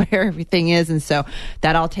 because that's where everything is. And so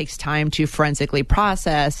that all takes time to forensically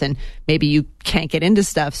process, and maybe you can't get into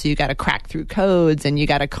stuff. So you got to crack through codes, and you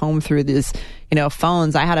got to comb through these,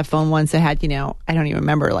 phones. I had a phone once that had, I don't even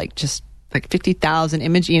remember, just 50,000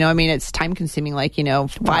 images, it's time consuming,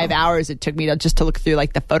 5 hours it took me to look through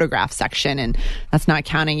the photograph section, and that's not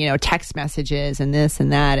counting, text messages and this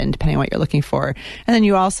and that, and depending on what you're looking for. And then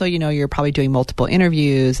you also, you're probably doing multiple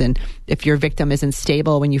interviews, and if your victim isn't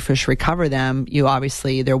stable when you first recover them,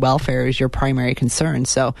 obviously their welfare is your primary concern.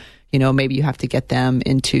 So, maybe you have to get them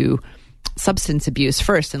into substance abuse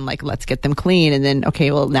first, and let's get them clean, and then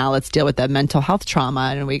now let's deal with the mental health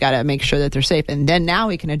trauma, and we got to make sure that they're safe, and then now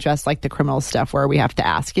we can address the criminal stuff where we have to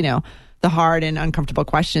ask the hard and uncomfortable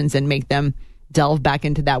questions and make them delve back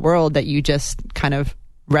into that world that you just kind of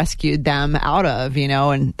rescued them out of,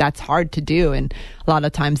 and that's hard to do, and a lot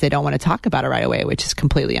of times they don't want to talk about it right away, which is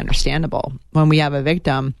completely understandable. When we have a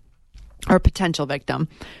victim or a potential victim,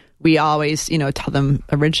 we always tell them,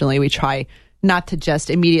 originally we try not to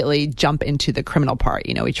just immediately jump into the criminal part.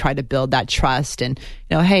 We try to build that trust, and,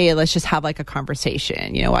 hey, let's just have a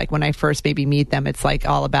conversation. When I first maybe meet them, it's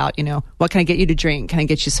all about, what can I get you to drink? Can I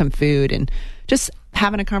get you some food? And just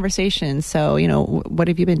having a conversation. So, what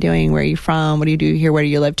have you been doing? Where are you from? What do you do here? Where do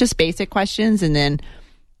you live? Just basic questions. And then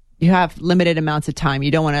you have limited amounts of time.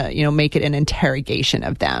 You don't want to, make it an interrogation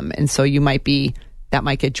of them. And so that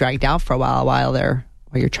might get dragged out for a while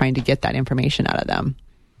you're trying to get that information out of them.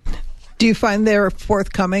 Do you find they're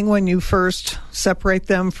forthcoming when you first separate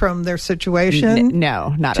them from their situation?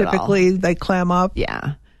 No, not at all. Typically, they clam up?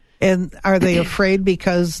 Yeah. And are they afraid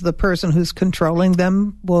because the person who's controlling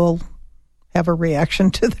them will have a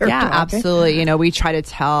reaction to their talking? Absolutely. We try to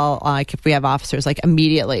tell, if we have officers,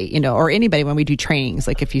 immediately, or anybody when we do trainings,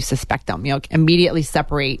 if you suspect them, immediately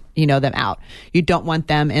separate, them out. You don't want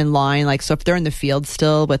them in line. So if they're in the field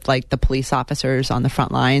still with the police officers on the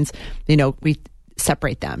front lines, we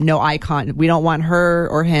separate them. No eye contact. We don't want her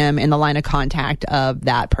or him in the line of contact of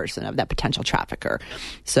that person, of that potential trafficker.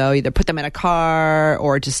 So either put them in a car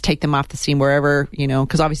or just take them off the scene wherever,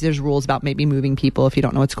 because obviously there's rules about maybe moving people if you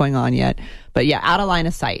don't know what's going on yet. But yeah, out of line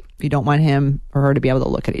of sight. You don't want him or her to be able to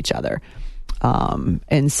look at each other.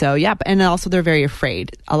 And so, and also they're very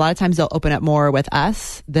afraid. A lot of times they'll open up more with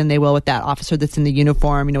us than they will with that officer that's in the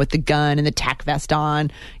uniform, with the gun and the tack vest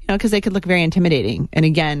on, because they could look very intimidating. And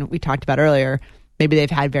again, we talked about earlier, maybe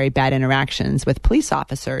they've had very bad interactions with police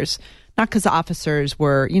officers, not because the officers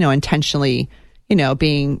were, intentionally,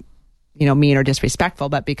 being, mean or disrespectful,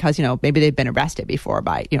 but because, maybe they've been arrested before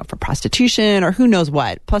by, for prostitution or who knows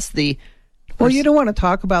what. Plus well, you don't want to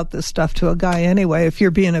talk about this stuff to a guy anyway if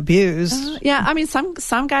you're being abused.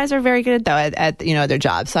 Some guys are very good though at their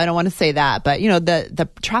job, so I don't want to say that. But the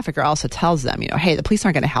trafficker also tells them, hey, the police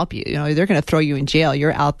aren't going to help you. They're going to throw you in jail.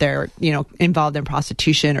 You're out there, involved in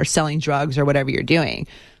prostitution or selling drugs or whatever you're doing.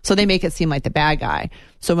 So they make it seem like the bad guy.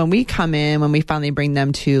 So when we come in, when we finally bring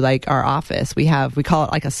them to our office, we call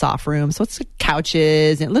it a soft room. So it's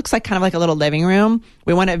couches, and it looks kind of a little living room.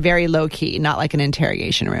 We want it very low key, not like an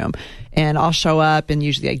interrogation room. And I'll show up in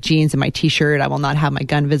usually jeans and my t-shirt. I will not have my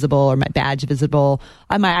gun visible or my badge visible.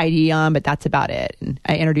 I have my ID on, but that's about it. And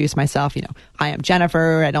I introduce myself, hi, I'm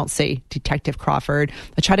Jennifer. I don't say Detective Crawford.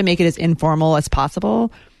 I try to make it as informal as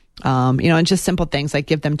possible. And just simple things like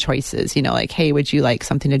give them choices, hey, would you like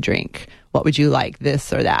something to drink? What would you like,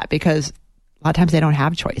 this or that? Because a lot of times they don't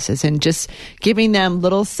have choices, and just giving them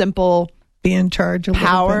little simple be in charge of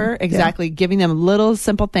power. Exactly. Yeah. Giving them little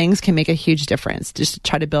simple things can make a huge difference, just to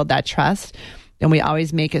try to build that trust. And we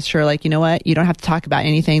always make it sure, like, you know what, you don't have to talk about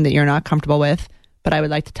anything that you're not comfortable with, but I would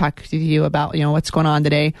like to talk to you about, what's going on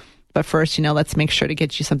today. But first, let's make sure to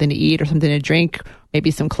get you something to eat or something to drink, maybe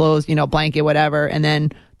some clothes, blanket, whatever. And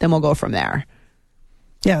then we'll go from there.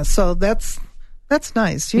 Yeah. So that's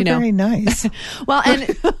nice. You're very nice.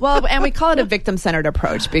 and we call it a victim-centered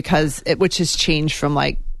approach which has changed from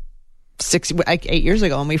 8 years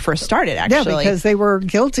ago when we first started, actually. Yeah, because they were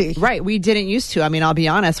guilty. Right. We didn't used to. I mean, I'll be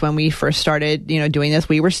honest, when we first started, doing this,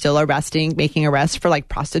 we were still making arrests for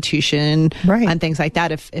prostitution and things like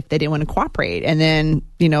that if they didn't want to cooperate. And then,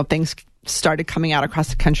 things started coming out across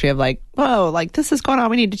the country of whoa, this is going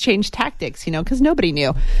on. We need to change tactics, because nobody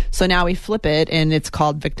knew. So now we flip it and it's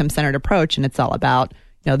called victim-centered approach, and it's all about,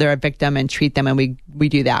 they're a victim and treat them. And we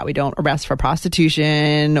do that. We don't arrest for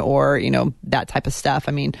prostitution or, that type of stuff.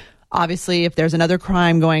 I mean, obviously, if there's another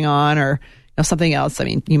crime going on or something else, I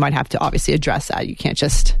mean, you might have to obviously address that. You can't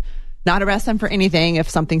just not arrest them for anything if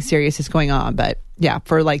something serious is going on. But yeah,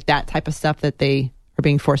 for that type of stuff that they are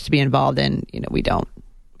being forced to be involved in, we don't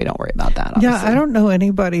worry about that. Obviously. Yeah, I don't know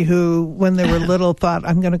anybody who, when they were little, thought,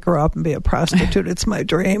 I'm going to grow up and be a prostitute. It's my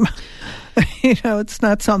dream. It's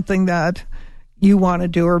not something that you want to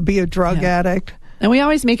do, or be a drug addict. And we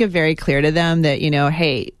always make it very clear to them that,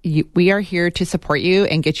 hey, we are here to support you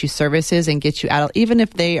and get you services and get you out, even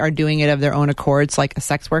if they are doing it of their own accords, like a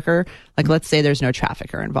sex worker. Let's say there's no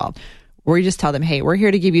trafficker involved. We just tell them, hey, we're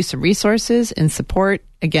here to give you some resources and support.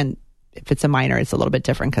 Again, if it's a minor, it's a little bit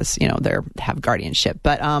different because, they have guardianship.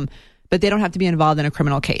 But they don't have to be involved in a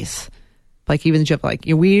criminal case. Even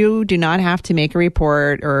we do not have to make a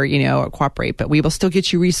report or, cooperate, but we will still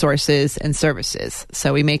get you resources and services.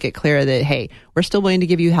 So we make it clear that, hey, we're still willing to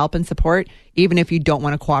give you help and support, even if you don't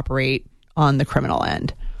want to cooperate on the criminal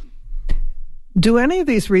end. Do any of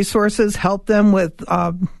these resources help them with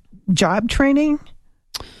job training?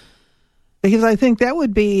 Because I think that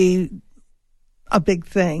would be a big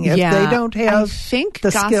thing if they don't have. I think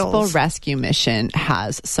the Gospel skills. Rescue Mission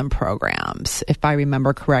has some programs, if I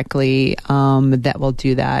remember correctly, that will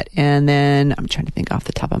do that. And then I'm trying to think off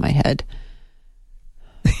the top of my head,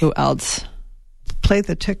 who else? Play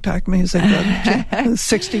the TikTok music.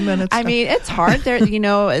 60 minutes. I mean, it's hard.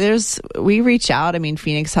 We reach out. I mean,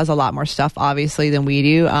 Phoenix has a lot more stuff, obviously, than we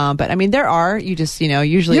do. But I mean, there are. You just,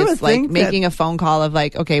 usually it's making a phone call of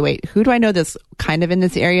okay, wait, who do I know that's kind of in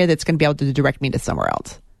this area that's going to be able to direct me to somewhere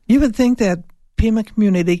else? You would think that Pima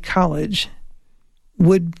Community College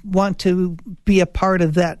would want to be a part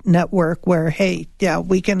of that network where, hey, yeah,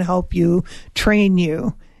 we can help you, train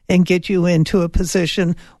you, and get you into a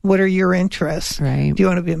position. What are your interests? Right. Do you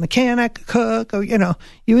want to be a mechanic, a cook? Or,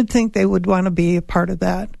 you would think they would want to be a part of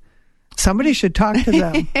that. Somebody should talk to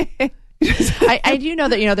them. I do know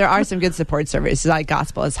that, there are some good support services. Like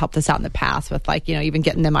Gospel has helped us out in the past with even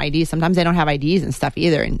getting them IDs. Sometimes they don't have IDs and stuff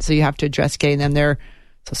either. And so you have to address getting them their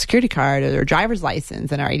Social Security card or their driver's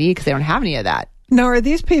license and their ID because they don't have any of that. Now, are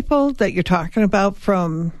these people that you're talking about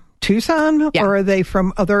from Tucson, or are they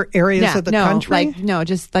from other areas of the country?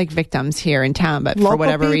 Just victims here in town, but Local for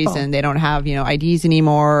whatever people. reason, they don't have, IDs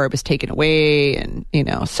anymore, or it was taken away, and,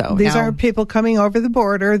 so. These aren't people coming over the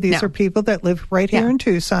border. These are people that live right here in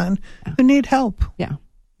Tucson who need help. Yeah.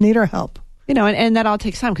 Need our help. And that all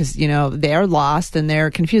takes time because, they're lost and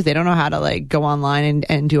they're confused. They don't know how to, go online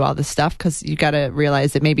and do all this stuff because you got to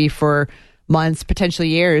realize that maybe for months, potentially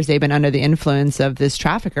years, they've been under the influence of this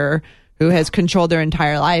trafficker who has controlled their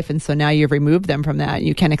entire life. And so now you've removed them from that.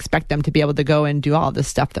 You can't expect them to be able to go and do all this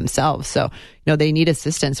stuff themselves. So, they need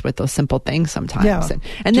assistance with those simple things sometimes. Yeah,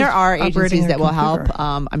 and there are agencies that will help.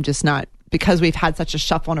 I'm just not, because we've had such a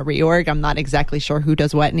shuffle and a reorg, I'm not exactly sure who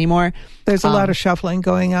does what anymore. There's a lot of shuffling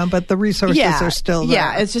going on, but the resources are still there.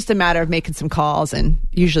 Yeah, it's just a matter of making some calls, and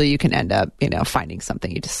usually you can end up, finding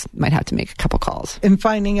something. You just might have to make a couple calls. And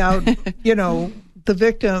finding out, the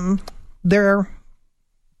victim, their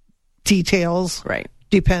details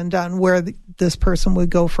depend on where this person would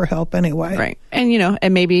go for help anyway. Right. And,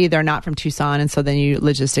 and maybe they're not from Tucson. And so then you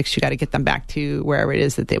got to get them back to wherever it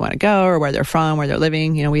is that they want to go or where they're from, where they're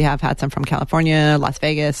living. We have had some from California, Las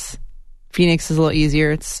Vegas. Phoenix is a little easier.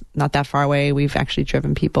 It's not that far away. We've actually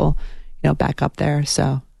driven people, back up there.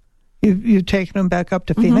 So you've taken them back up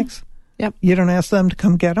to Phoenix? Yep. You don't ask them to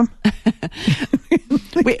come get them?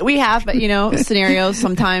 we have, but, scenarios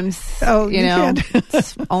sometimes,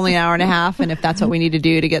 it's only an hour and a half. And if that's what we need to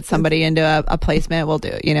do to get somebody into a placement, we'll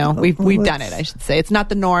do it. We've done it, I should say. It's not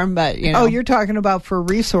the norm, but, Oh, you're talking about for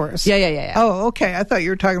resource. Yeah. Oh, okay. I thought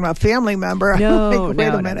you were talking about family member. No, wait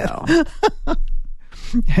a minute. No.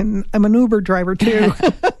 And I'm an Uber driver, too.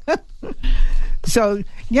 So,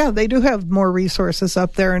 yeah, they do have more resources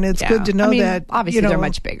up there, and it's good to know that. Obviously, they're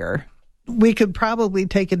much bigger. We could probably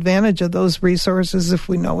take advantage of those resources if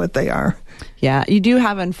we know what they are. Yeah, you do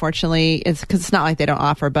have, unfortunately, it's because it's not like they don't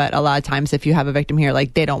offer, but a lot of times if you have a victim here,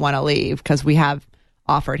 like they don't want to leave because we have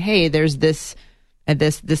offered, hey, there's this and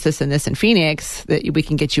this in Phoenix that we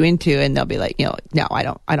can get you into, and they'll be like, no, I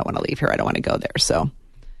don't want to leave here. I don't want to go there. So,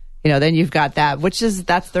 then you've got that,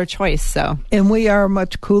 that's their choice. So, and we are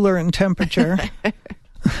much cooler in temperature.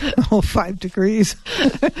 5 degrees.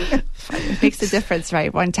 It makes a difference,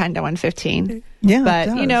 right? 110 to 115. Yeah,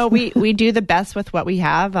 but we do the best with what we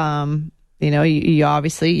have. You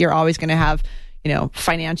obviously, you're always going to have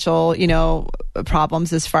financial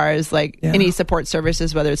problems as far as any support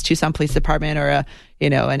services, whether it's Tucson Police Department or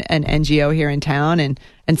an NGO here in town, and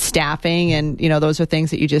staffing, and those are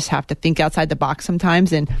things that you just have to think outside the box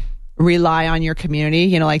sometimes and rely on your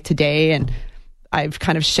community. Like today, and I've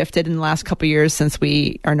kind of shifted in the last couple of years since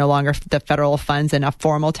we are no longer the federal funds and a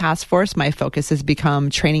formal task force. My focus has become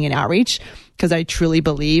training and outreach, because I truly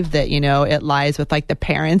believe that, it lies with the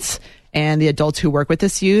parents and the adults who work with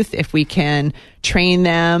this youth. If we can train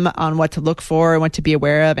them on what to look for and what to be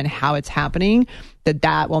aware of and how it's happening,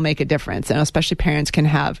 that will make a difference. And especially parents can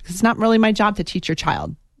have, because it's not really my job to teach your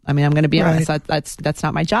child. I mean, I'm going to be honest, that's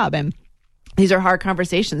not my job. And these are hard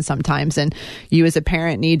conversations sometimes, and you as a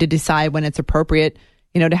parent need to decide when it's appropriate,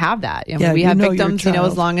 to have that. We have victims,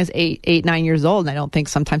 as long as 8, 9 years old, and I don't think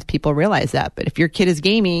sometimes people realize that. But if your kid is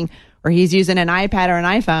gaming or he's using an iPad or an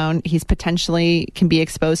iPhone, he's potentially can be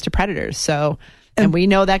exposed to predators. So, and we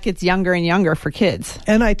know that gets younger and younger for kids.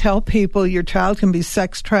 And I tell people your child can be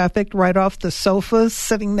sex trafficked right off the sofa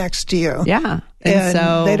sitting next to you. Yeah. And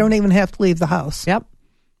so they don't even have to leave the house. Yep.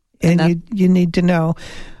 And you need to know.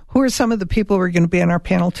 Who are some of the people who are going to be on our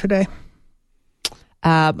panel today?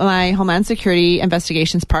 My Homeland Security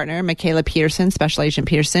Investigations partner, Michaela Peterson, Special Agent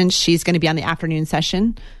Peterson, she's going to be on the afternoon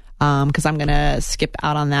session because I'm going to skip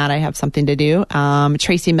out on that. I have something to do.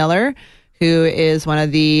 Tracy Miller, who is one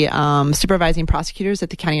of the supervising prosecutors at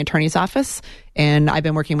the county attorney's office, and I've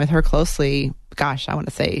been working with her closely, I want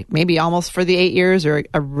to say maybe almost for the 8 years or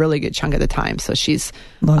a really good chunk of the time. So she's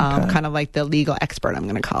kind of like the legal expert, I'm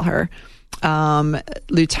going to call her.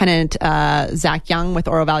 Lieutenant Zach Young with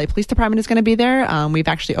Oro Valley Police Department is going to be there. We've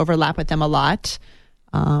actually overlapped with them a lot.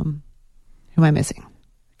 Who am I missing?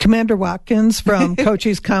 Commander Watkins from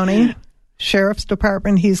Cochise County Sheriff's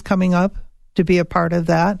Department. He's coming up to be a part of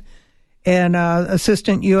that. And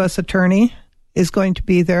Assistant U.S. Attorney is going to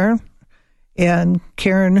be there. And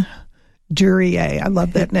Karen Durier. I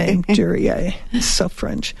love that name, Durier. It's so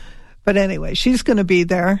French. But anyway, she's going to be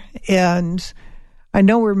there. And I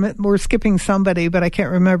know we're skipping somebody, but I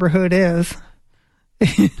can't remember who it is.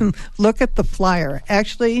 Look at the flyer.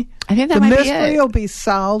 Actually, I think that the might mystery will be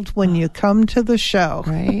solved when you come to the show.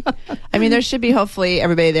 Right. I mean, there should be hopefully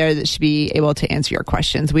everybody there that should be able to answer your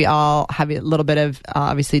questions. We all have a little bit of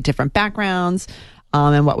obviously different backgrounds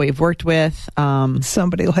and what we've worked with.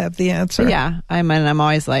 Somebody will have the answer. Yeah. I'm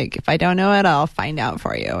always like, if I don't know it, I'll find out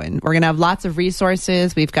for you. And we're going to have lots of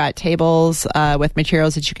resources. We've got tables with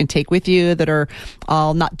materials that you can take with you that are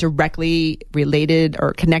all not directly related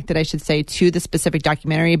or connected, I should say, to the specific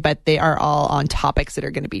documentary, but they are all on topics that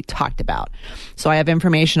are going to be talked about. So I have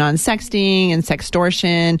information on sexting and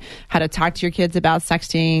sextortion, how to talk to your kids about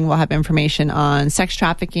sexting. We'll have information on sex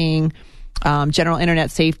trafficking, general internet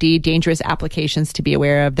safety, dangerous applications to be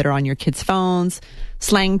aware of that are on your kids' phones,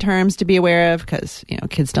 slang terms to be aware of because,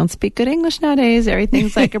 kids don't speak good English nowadays.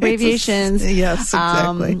 Everything's like abbreviations. Yes,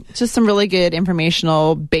 exactly. Just some really good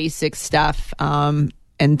informational, basic stuff and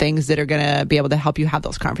things that are going to be able to help you have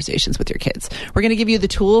those conversations with your kids. We're going to give you the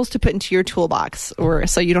tools to put into your toolbox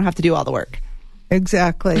so you don't have to do all the work.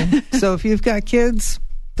 Exactly. So if you've got kids,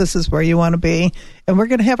 this is where you want to be. And we're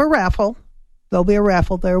going to have a raffle. There'll be a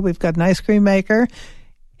raffle there. We've got an ice cream maker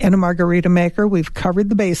and a margarita maker. We've covered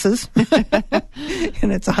the bases.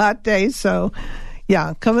 And it's a hot day. So,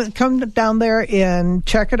 yeah, come down there and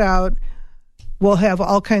check it out. We'll have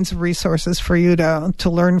all kinds of resources for you to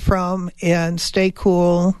learn from and stay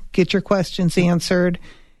cool, get your questions answered.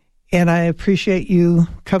 And I appreciate you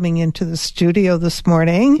coming into the studio this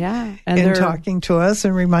morning and talking to us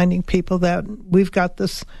and reminding people that we've got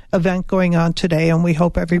this event going on today and we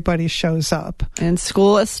hope everybody shows up. And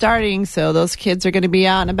school is starting, so those kids are going to be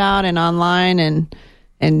out and about and online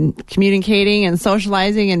and communicating and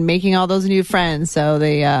socializing and making all those new friends. So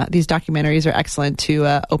these documentaries are excellent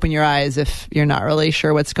to open your eyes if you're not really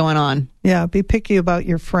sure what's going on. Yeah, be picky about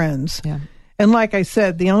your friends. Yeah. And like I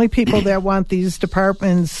said, the only people that want these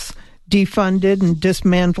departments defunded and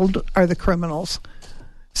dismantled are the criminals.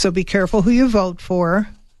 So be careful who you vote for.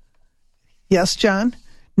 Yes, John.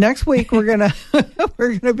 Next week we're gonna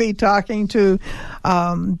be talking to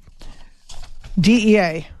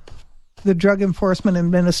DEA, the Drug Enforcement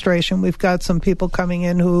Administration. We've got some people coming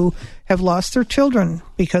in who have lost their children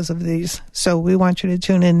because of these. So we want you to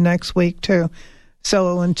tune in next week too.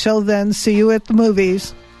 So until then, see you at the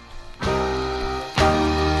movies.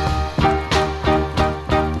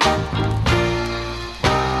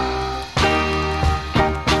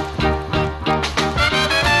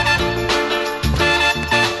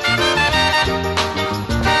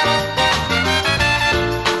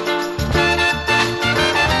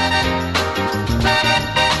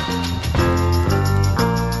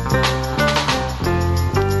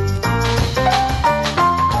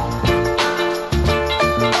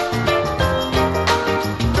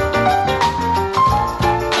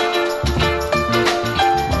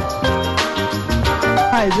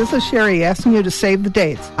 This is Sherry asking you to save the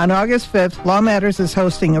dates. On August 5th, Law Matters is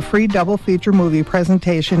hosting a free double feature movie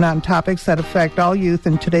presentation on topics that affect all youth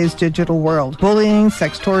in today's digital world. Bullying,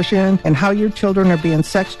 sextortion, and how your children are being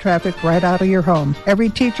sex trafficked right out of your home. Every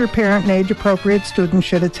teacher, parent, and age-appropriate student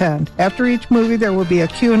should attend. After each movie, there will be a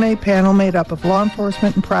Q&A panel made up of law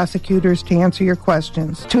enforcement and prosecutors to answer your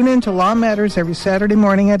questions. Tune in to Law Matters every Saturday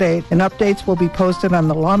morning at 8, and updates will be posted on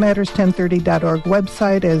the lawmatters1030.org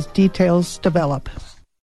website as details develop.